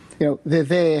shows, you know, they're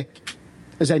there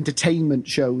as entertainment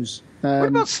shows.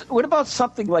 What about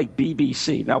something like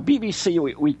BBC? Now,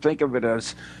 BBC, we think of it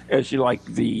as you like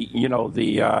the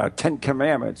Ten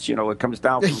Commandments. You know, it comes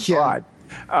down from God.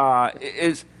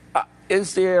 Is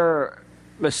there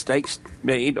mistakes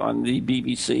made on the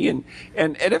BBC,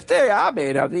 and if they are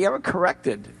made, are they ever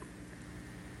corrected?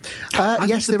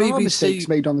 Yes, there are mistakes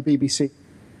made on the BBC.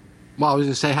 Well, I was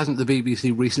going to say, hasn't the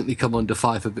BBC recently come under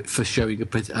fire for showing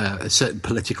a certain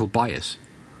political bias?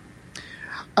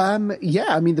 Yeah,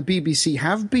 I mean, the BBC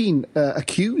have been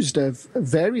accused of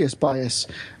various bias,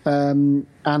 and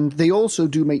they also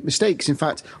do make mistakes. In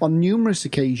fact, on numerous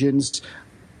occasions,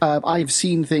 I've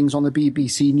seen things on the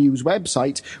BBC News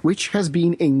website which has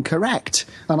been incorrect,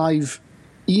 and I've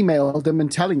emailed them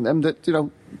and telling them that, you know,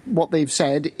 what they've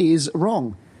said is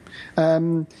wrong.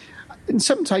 And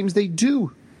sometimes they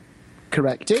do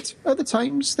correct it, other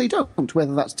times they don't.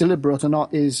 Whether that's deliberate or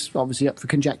not is obviously up for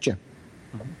conjecture.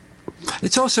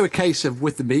 It's also a case of,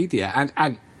 with the media,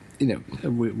 and you know,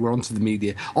 we're onto the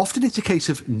media, often it's a case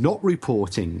of not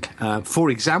reporting. For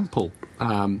example,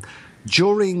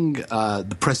 during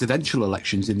the presidential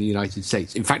elections in the United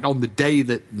States, in fact, on the day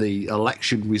that the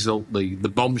election result, the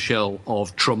bombshell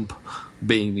of Trump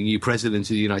being the new president of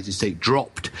the United States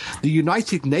dropped, the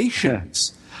United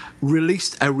Nations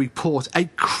released a report, a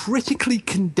critically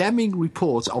condemning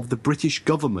report of the British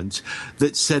government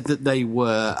that said that they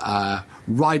were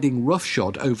riding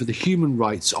roughshod over the human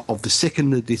rights of the sick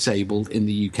and the disabled in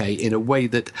the UK in a way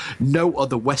that no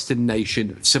other Western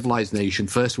nation, civilized nation,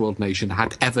 first world nation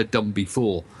had ever done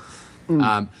before.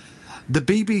 The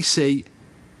BBC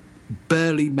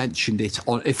barely mentioned it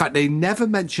on. In fact, they never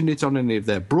mentioned it on any of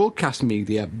their broadcast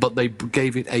media, but they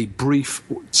gave it a brief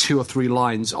 2 or 3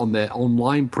 lines on their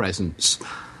online presence.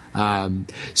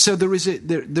 So there is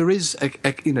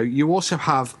you know, you also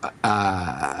have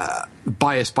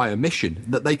bias by omission,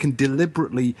 that they can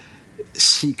deliberately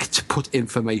seek to put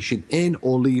information in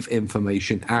or leave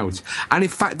information out. And in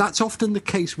fact, that's often the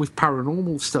case with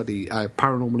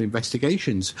paranormal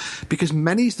investigations, because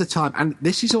many of the time, and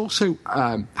this is also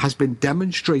has been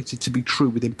demonstrated to be true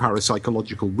within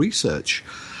parapsychological research,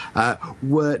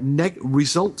 were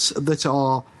results that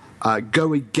are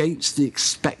go against the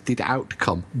expected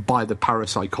outcome by the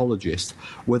parapsychologist,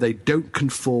 where they don't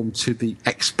conform to the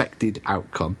expected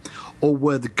outcome, or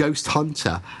where the ghost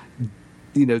hunter,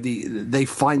 they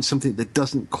find something that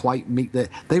doesn't quite meet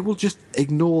they will just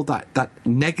ignore that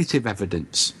negative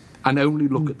evidence and only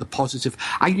look at the positive.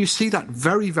 And you see that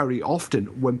very, very often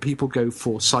when people go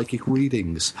for psychic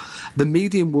readings. The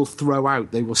medium will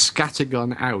they will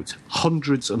scattergun out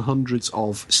hundreds and hundreds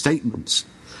of statements,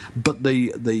 but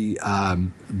the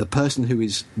person who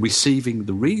is receiving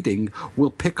the reading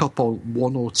will pick up on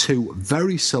one or two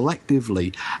very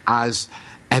selectively as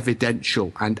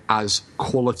evidential and as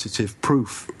qualitative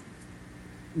proof.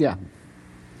 Yeah.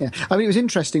 I mean, it was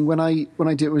interesting when I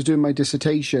was doing my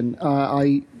dissertation.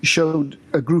 I showed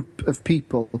a group of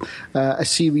people a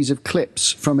series of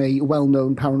clips from a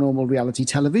well-known paranormal reality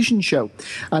television show,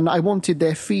 and I wanted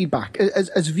their feedback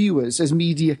as viewers, as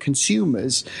media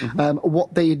consumers,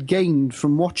 what they had gained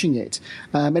from watching it,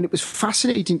 and it was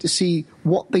fascinating to see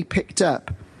what they picked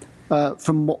up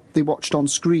from what they watched on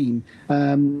screen,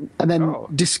 and then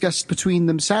discussed between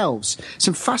themselves.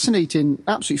 Some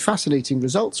absolutely fascinating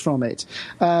results from it.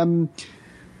 And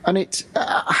it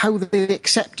how they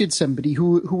accepted somebody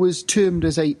who was termed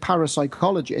as a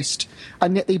parapsychologist,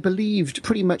 and yet they believed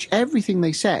pretty much everything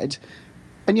they said,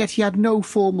 and yet he had no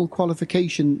formal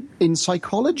qualification in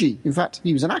psychology. In fact,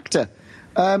 he was an actor.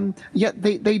 Yet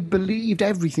they believed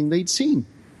everything they'd seen.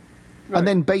 Right. And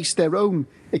then based their own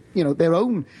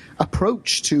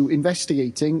approach to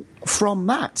investigating from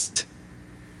that.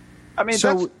 I mean,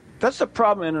 that's the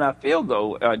problem in our field,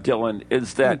 though, Dylan,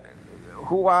 is that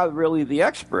who are really the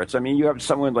experts? I mean, you have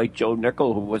someone like Joe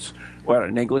Nickell, who was,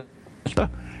 an English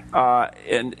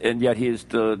and yet he's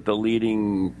the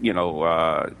leading,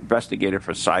 investigator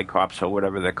for Psychops or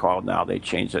whatever they're called now. They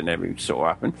change their name every so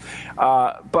often.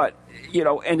 But,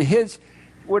 and his...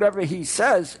 whatever he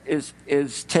says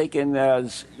is taken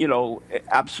as,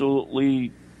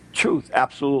 absolutely truth,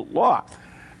 absolute law,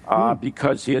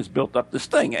 because he has built up this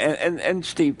thing. And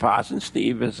Steve Parsons,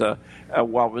 Steve is a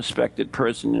well-respected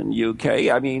person in the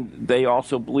UK. I mean, they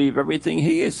also believe everything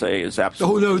he is saying is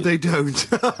absolutely... Oh, no, they don't.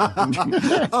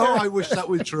 I wish that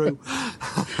was true.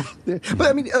 But,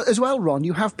 I mean, as well, Ron,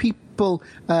 you have people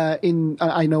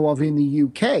I know of in the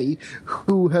UK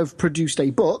who have produced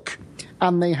a book,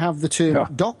 and they have the term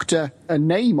doctor, a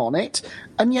name on it,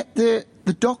 and yet the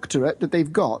doctorate that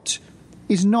they've got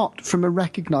is not from a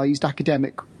recognised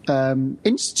academic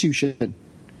institution.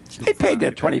 They paid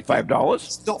their $25.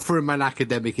 It's not from an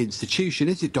academic institution,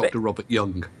 is it, Dr. Robert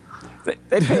Young?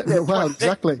 They paid their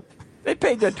exactly. They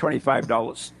paid their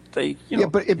 $25. Yeah,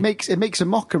 but it makes a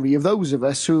mockery of those of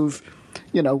us who've,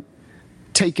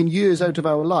 taken years out of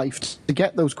our life to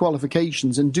get those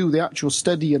qualifications and do the actual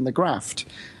study and the graft.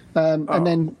 And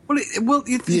then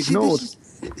be ignored.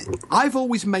 I've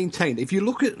always maintained, if you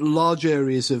look at large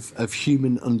areas of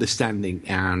human understanding,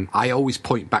 and I always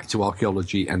point back to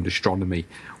archaeology and astronomy,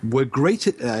 were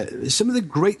some of the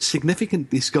great significant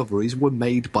discoveries were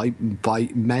made by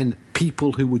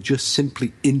people who were just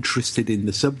simply interested in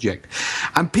the subject.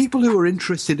 And people who are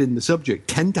interested in the subject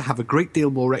tend to have a great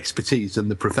deal more expertise than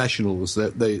the professionals,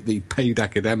 the paid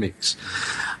academics.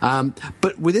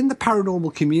 But within the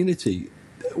paranormal community,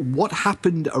 what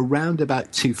happened around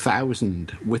about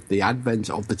 2000 with the advent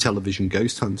of the television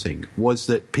ghost hunting was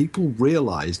that people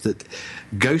realized that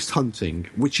ghost hunting,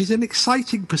 which is an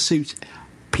exciting pursuit,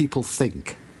 people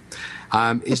think,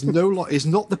 is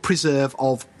not the preserve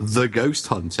of the ghost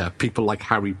hunter, people like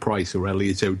Harry Price or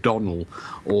Elliot O'Donnell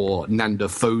or Nanda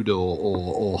Fodor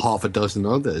or half a dozen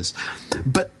others,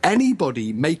 but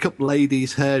anybody, makeup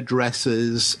ladies,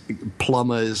 hairdressers,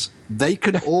 plumbers, they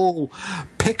can all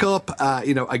pick up,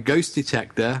 a ghost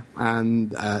detector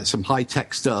and some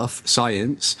high-tech stuff,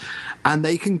 science, and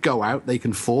they can go out, they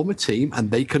can form a team,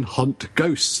 and they can hunt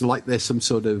ghosts like there's some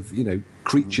sort of,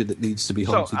 creature that needs to be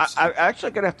hunted. So I'm actually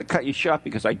going to have to cut you short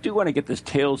because I do want to get this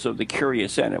Tales of the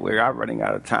Curious in, and we are running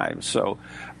out of time. So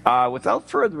without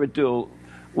further ado,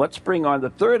 let's bring on the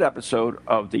third episode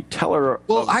of the Teller.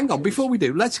 Well, hang on. Before we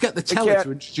do, let's get the Teller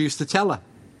to introduce the Teller.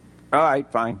 All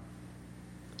right, fine.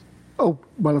 Oh,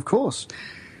 well, of course.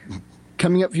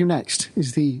 Coming up for you next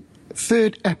is the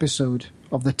third episode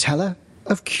of the Teller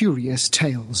of Curious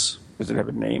Tales. Does it have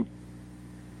a name?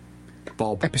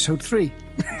 Bob. Episode 3.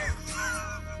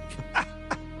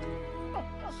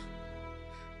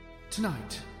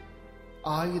 Tonight,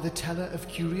 I, the teller of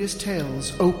curious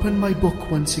tales, open my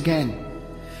book once again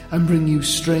and bring you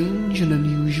strange and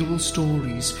unusual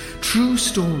stories, true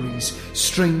stories,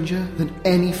 stranger than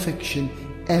any fiction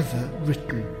ever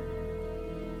written.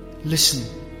 Listen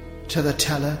to the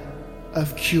teller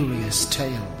of curious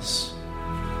tales.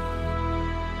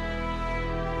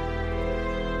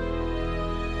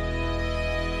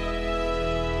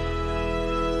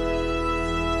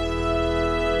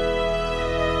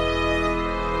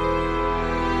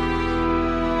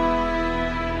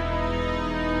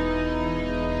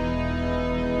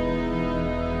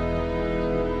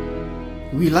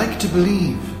 We like to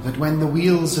believe that when the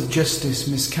wheels of justice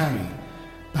miscarry,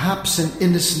 perhaps an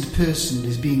innocent person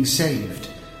is being saved,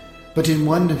 but in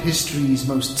one of history's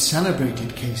most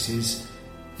celebrated cases,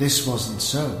 this wasn't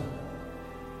so.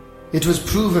 It was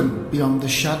proven beyond the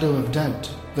shadow of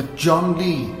doubt that John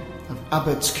Lee of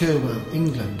Abbots Curwell,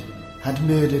 England, had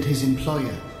murdered his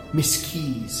employer, Miss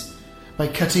Keyes, by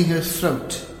cutting her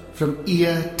throat from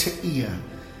ear to ear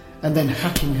and then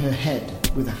hacking her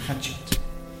head with a hatchet.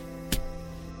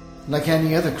 Like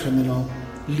any other criminal,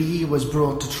 Lee was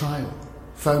brought to trial,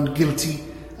 found guilty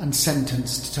and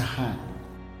sentenced to hang.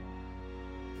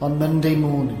 On Monday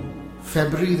morning,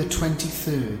 February the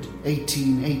 23rd,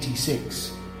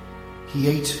 1886, he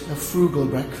ate a frugal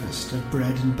breakfast of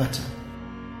bread and butter.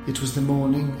 It was the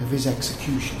morning of his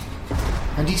execution,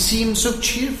 and he seemed so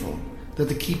cheerful that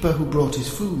the keeper who brought his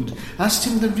food asked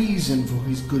him the reason for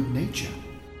his good nature.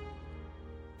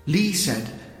 Lee said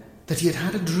that he had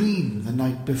had a dream the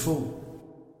night before,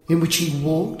 in which he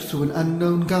walked through an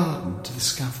unknown garden to the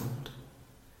scaffold.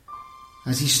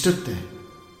 As he stood there,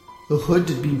 a hood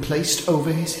had been placed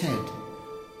over his head,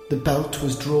 the belt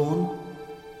was drawn,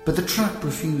 but the trap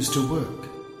refused to work.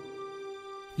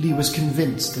 Lee was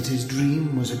convinced that his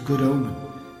dream was a good omen,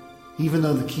 even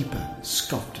though the keeper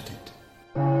scoffed at it.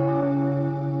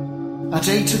 At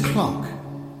 8 o'clock,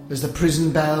 as the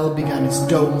prison bell began its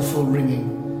doleful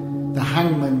ringing, the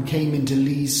hangman came into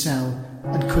Lee's cell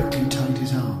and quickly tied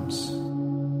his arms.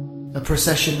 A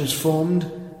procession was formed,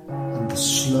 and the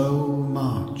slow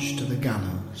march to the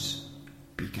gallows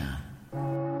began.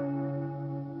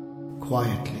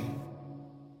 Quietly,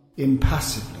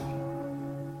 impassively,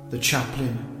 the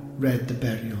chaplain read the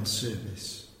burial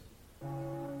service.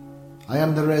 I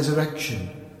am the resurrection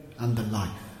and the life.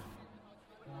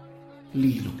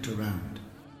 Lee looked around.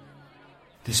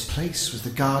 This place was the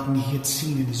garden he had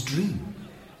seen in his dream.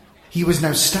 He was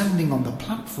now standing on the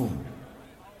platform.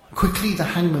 Quickly the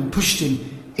hangman pushed him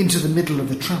into the middle of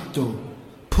the trapdoor,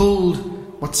 pulled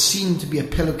what seemed to be a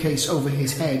pillowcase over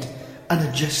his head, and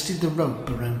adjusted the rope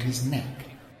around his neck.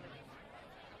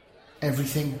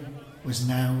 Everything was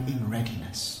now in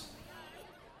readiness.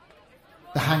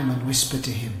 The hangman whispered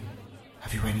to him,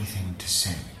 "Have you anything to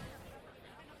say?"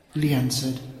 Lee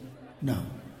answered, "No,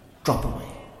 drop away."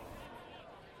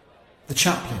 The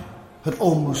chaplain had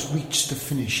almost reached the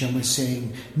finish and was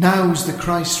saying, "Now's the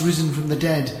Christ risen from the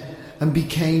dead, and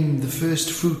became the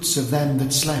first fruits of them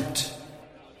that slept."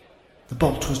 The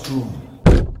bolt was drawn,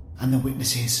 and the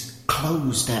witnesses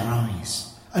closed their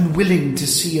eyes, unwilling to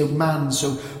see a man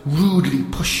so rudely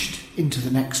pushed into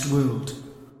the next world.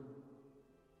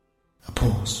 A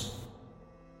pause.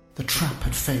 The trap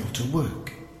had failed to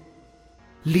work.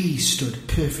 Lee stood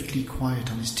perfectly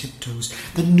quiet on his tiptoes,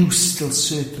 the noose still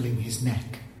circling his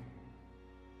neck.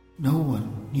 No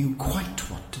one knew quite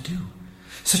what to do.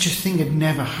 Such a thing had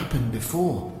never happened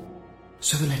before,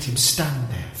 so they let him stand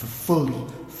there for fully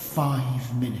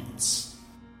 5 minutes.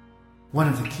 One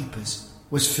of the keepers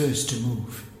was first to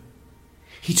move.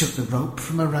 He took the rope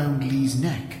from around Lee's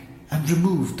neck and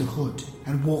removed the hood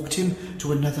and walked him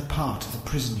to another part of the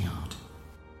prison yard.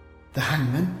 The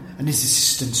hangman and his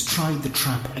assistants tried the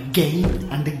trap again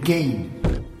and again.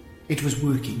 It was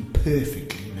working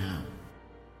perfectly now.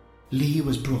 Lee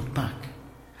was brought back,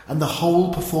 and the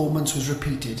whole performance was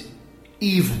repeated,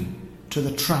 even to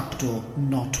the trapdoor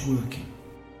not working.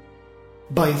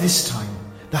 By this time,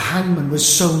 the hangman was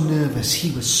so nervous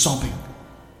he was sobbing.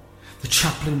 The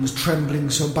chaplain was trembling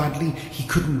so badly he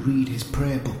couldn't read his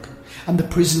prayer book, and the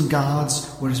prison guards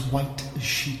were as white as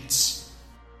sheets.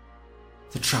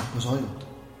 The trap was oiled,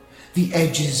 the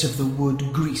edges of the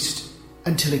wood greased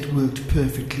until it worked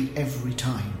perfectly every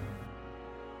time.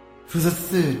 For the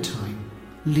third time,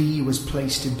 Lee was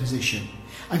placed in position.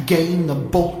 Again the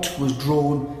bolt was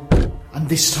drawn, and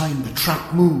this time the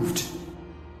trap moved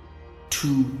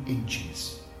 2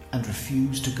 inches and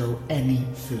refused to go any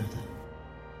further.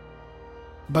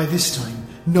 By this time,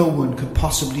 no one could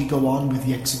possibly go on with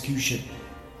the execution,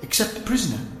 except the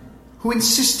prisoner, who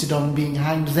insisted on being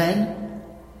hanged then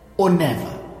or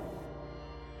never.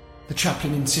 The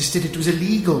chaplain insisted it was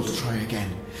illegal to try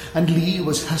again, and Lee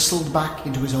was hustled back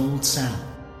into his old cell.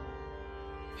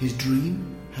 His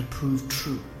dream had proved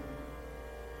true.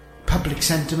 Public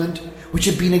sentiment, which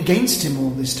had been against him all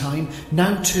this time,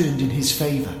 now turned in his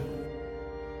favour.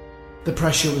 The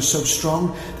pressure was so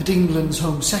strong that England's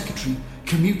Home Secretary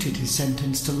commuted his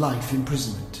sentence to life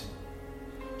imprisonment.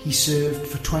 He served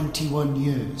for 21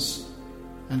 years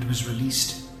and was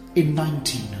released in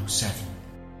 1907.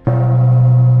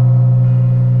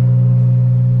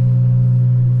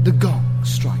 The gong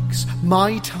strikes.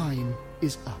 My time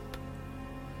is up.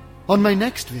 On my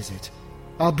next visit,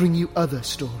 I'll bring you other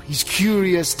stories,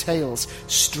 curious tales,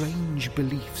 strange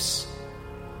beliefs.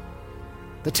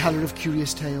 The teller of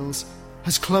curious tales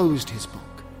has closed his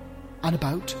book and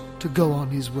about to go on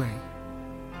his way.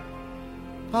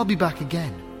 I'll be back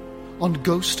again on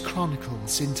Ghost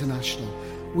Chronicles International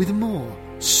with more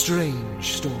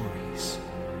strange stories.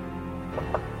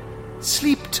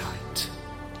 Sleep tight.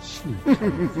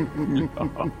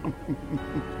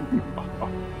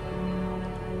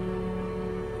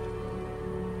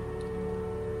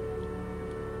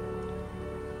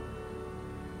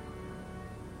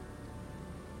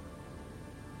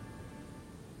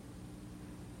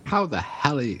 How the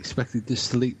hell are you expected to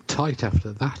sleep tight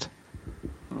after that?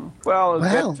 Well,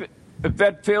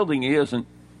 Vet Fielding, he isn't.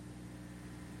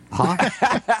 Huh?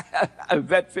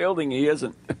 Vet Fielding, he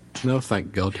isn't. No,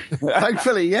 thank God.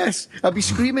 Thankfully, yes. I'll be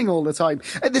screaming all the time.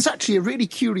 There's actually a really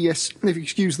curious, if you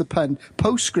excuse the pun,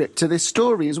 postscript to this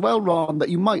story as well, Ron, that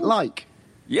you might like.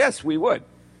 Yes, we would.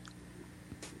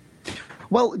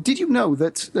 Well, did you know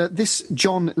that this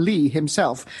John Lee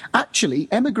himself actually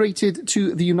emigrated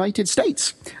to the United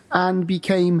States and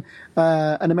became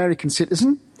an American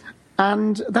citizen,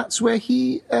 and that's where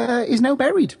he is now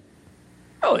buried.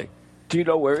 Really? Do you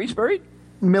know where he's buried?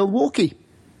 Milwaukee.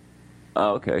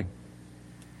 Oh, okay.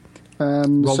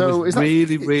 Ron So was is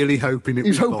that, really hoping it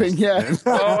was he's hoping, Boston. yeah.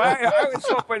 Oh, I was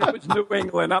hoping it was New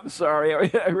England. I'm sorry.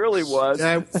 I really was.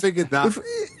 Yeah, figured that.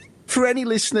 For any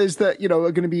listeners that, are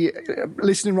going to be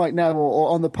listening right now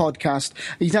or on the podcast,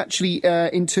 he's actually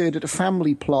interred at a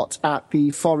family plot at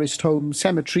the Forest Home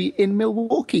Cemetery in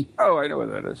Milwaukee. Oh, I know where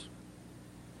that is.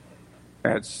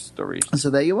 That's the reason. So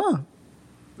there you are.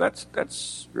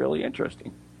 That's really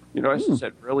interesting. As I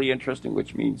said, really interesting,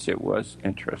 which means it was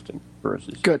interesting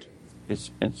versus Good.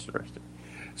 It's interesting.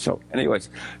 So, anyways,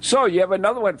 you have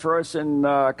another one for us in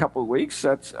a couple of weeks.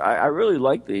 I really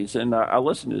like these, and our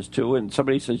listeners too. And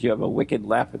somebody says you have a wicked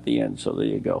laugh at the end, so there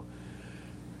you go.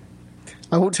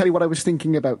 I won't tell you what I was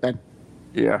thinking about then.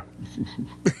 Yeah.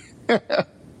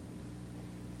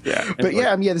 Yeah. But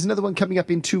yeah, there's another one coming up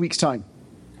in 2 weeks' time.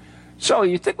 So,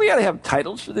 you think we ought to have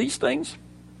titles for these things?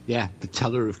 Yeah, the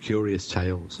teller of curious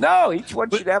tales. No, each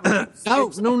one should have a No.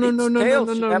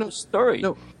 story.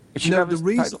 No, It should have the its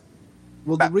reason. title.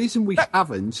 Well, the reason we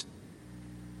haven't.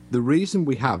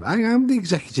 I am the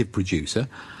executive producer.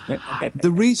 The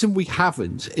reason we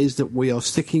haven't is that we are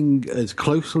sticking as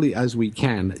closely as we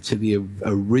can to the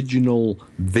original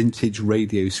vintage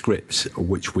radio scripts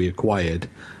which we acquired,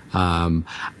 and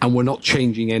we're not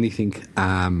changing anything.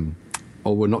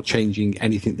 Or we're not changing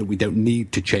anything that we don't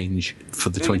need to change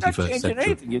for the 21st You're not changing century.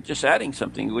 anything. You're just adding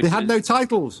something. They had no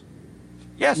titles.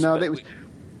 Yes. No,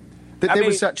 but there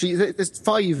was actually there's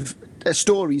 5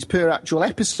 stories per actual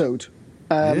episode.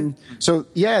 So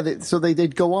they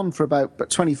did go on for about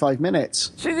 25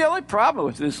 minutes. See, the only problem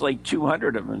with this, like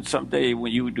 200 of them, someday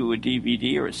when you do a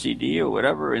DVD or a CD or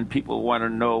whatever, and people want to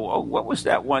know, what was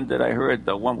that one that I heard,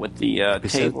 the one with the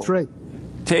table? Episode 3.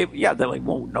 Yeah, they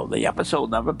won't know the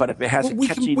episode number, but if it has a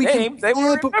catchy name, they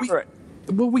will remember it.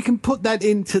 Well, we can put that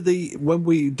into when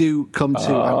we do come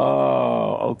to.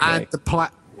 Oh, okay. And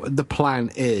the plan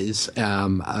is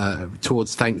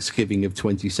towards Thanksgiving of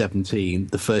 2017,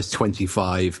 the first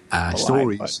 25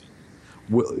 stories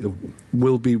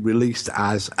will be released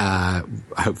as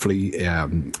hopefully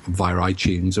via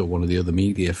iTunes or one of the other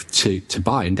media to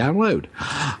buy and download.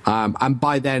 And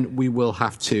by then we will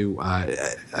have to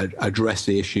address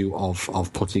the issue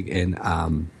of putting in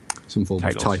some form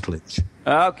of titleage.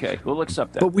 Okay, we'll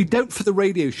accept that. But we don't for the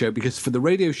radio show, because for the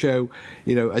radio show,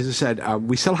 as I said,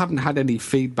 we still haven't had any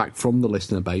feedback from the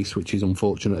listener base, which is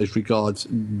unfortunate as regards,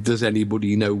 does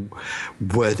anybody know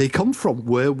where they come from?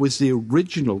 Where was the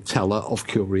original teller of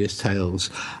curious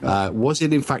tales? Was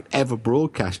it in fact ever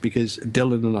broadcast? Because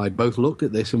Dylan and I both looked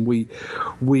at this and we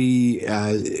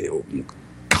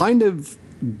kind of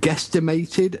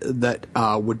guesstimated that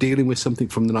we're dealing with something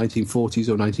from the 1940s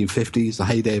or 1950s, the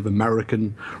heyday of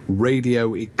American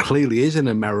radio. It clearly is an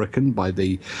American by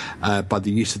the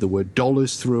use of the word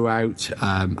dollars throughout,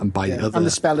 and by other, and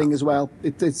the spelling as well.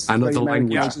 It's and very other American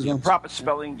languages. as well. Proper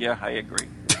spelling, yeah, I agree.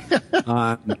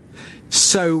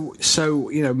 So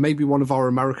maybe one of our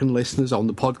American listeners on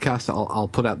the podcast, I'll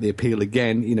put out the appeal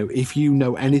again. If you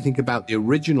know anything about the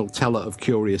original teller of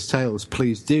Curious Tales,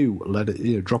 please do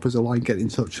drop us a line, get in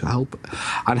touch, help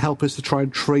us to try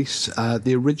and trace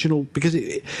the original, because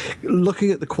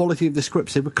looking at the quality of the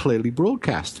scripts, they were clearly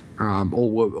broadcast, or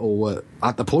were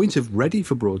at the point of ready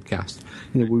for broadcast.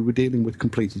 We were dealing with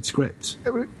completed scripts.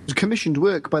 It was commissioned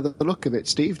work by the look of it,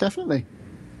 Steve. Definitely.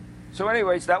 So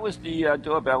anyways, that was the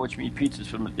doorbell, which means Pizza's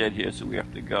from the Dead here, so we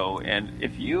have to go. And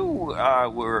if you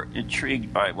were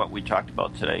intrigued by what we talked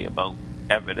about today about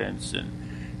evidence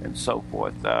and so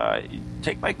forth,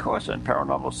 take my course on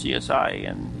Paranormal CSI,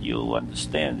 and you'll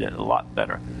understand it a lot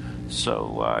better.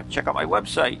 So check out my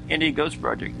website,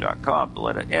 IndyGhostProject.com, the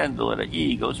letter N, the letter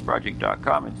E,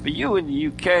 ghostproject.com. And for you in the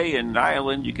UK and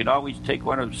Ireland, you can always take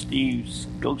one of Steve's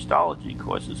Ghostology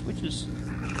courses, which is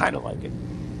kind of like it.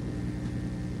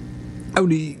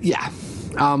 Only, yeah.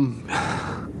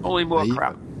 Only more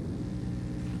crap.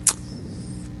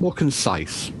 More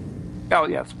concise. Oh,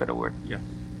 yeah, that's a better word, yeah.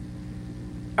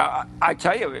 I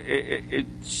tell you,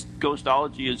 it's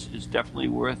Ghostology is definitely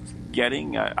worth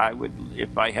getting. I would,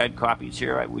 if I had copies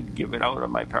here, I would give it out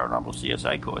on my Paranormal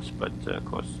CSI course, but of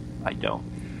course, I don't.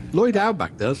 Lloyd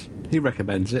Auerbach does. He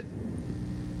recommends it.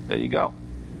 There you go.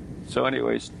 So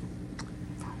anyways.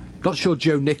 Not sure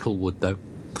Joe Nickell would, though.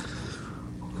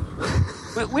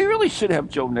 We really should have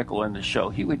Joe Nickell on the show.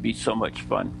 He would be so much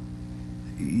fun.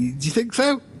 Do you think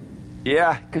so?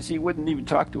 Yeah, because he wouldn't even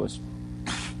talk to us.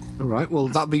 All right, well,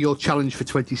 that'll be your challenge for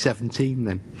 2017,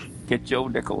 then. Get Joe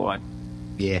Nickell on.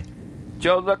 Yeah.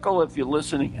 Joe Nickell, if you're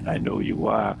listening, and I know you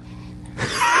are.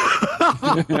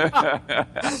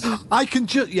 I can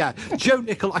just, Joe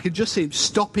Nickell, I can just see him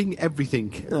stopping everything,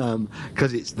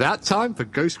 because it's that time for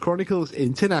Ghost Chronicles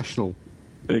International.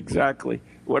 Exactly.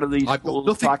 What are these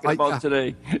fools talking about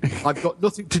today? I've got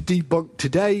nothing to debunk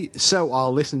today, so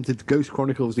I'll listen to Ghost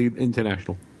Chronicles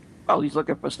International. Well, he's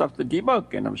looking for stuff to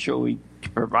debunk, and I'm sure we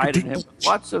provided him with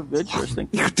lots of interesting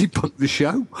things. You debunk the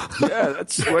show? Yeah,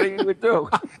 that's what he would do.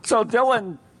 So,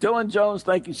 Dylan Jones,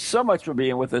 thank you so much for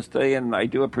being with us today, and I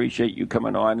do appreciate you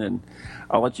coming on, and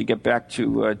I'll let you get back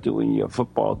to doing your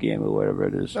football game or whatever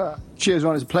it is. Cheers,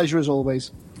 Ron. It's a pleasure as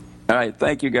always. All right,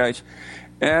 thank you, guys.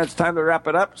 And it's time to wrap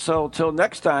it up. So till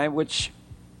next time, which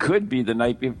could be the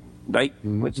night.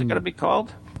 What's it going to be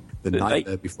called? The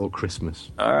night before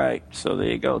Christmas. All right. So there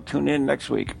you go. Tune in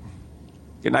next week.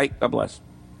 Good night. God bless.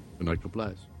 Good night. God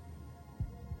bless.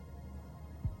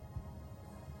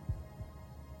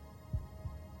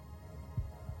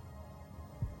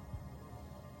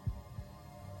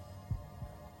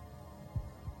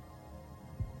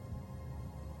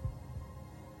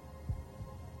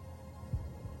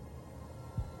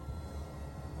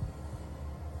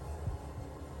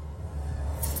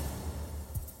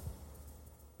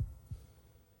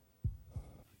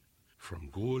 From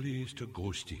ghoulies to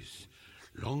ghosties,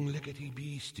 long-leggedy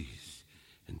beasties,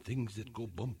 and things that go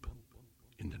bump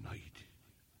in the night.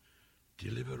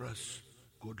 Deliver us,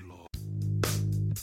 good Lord.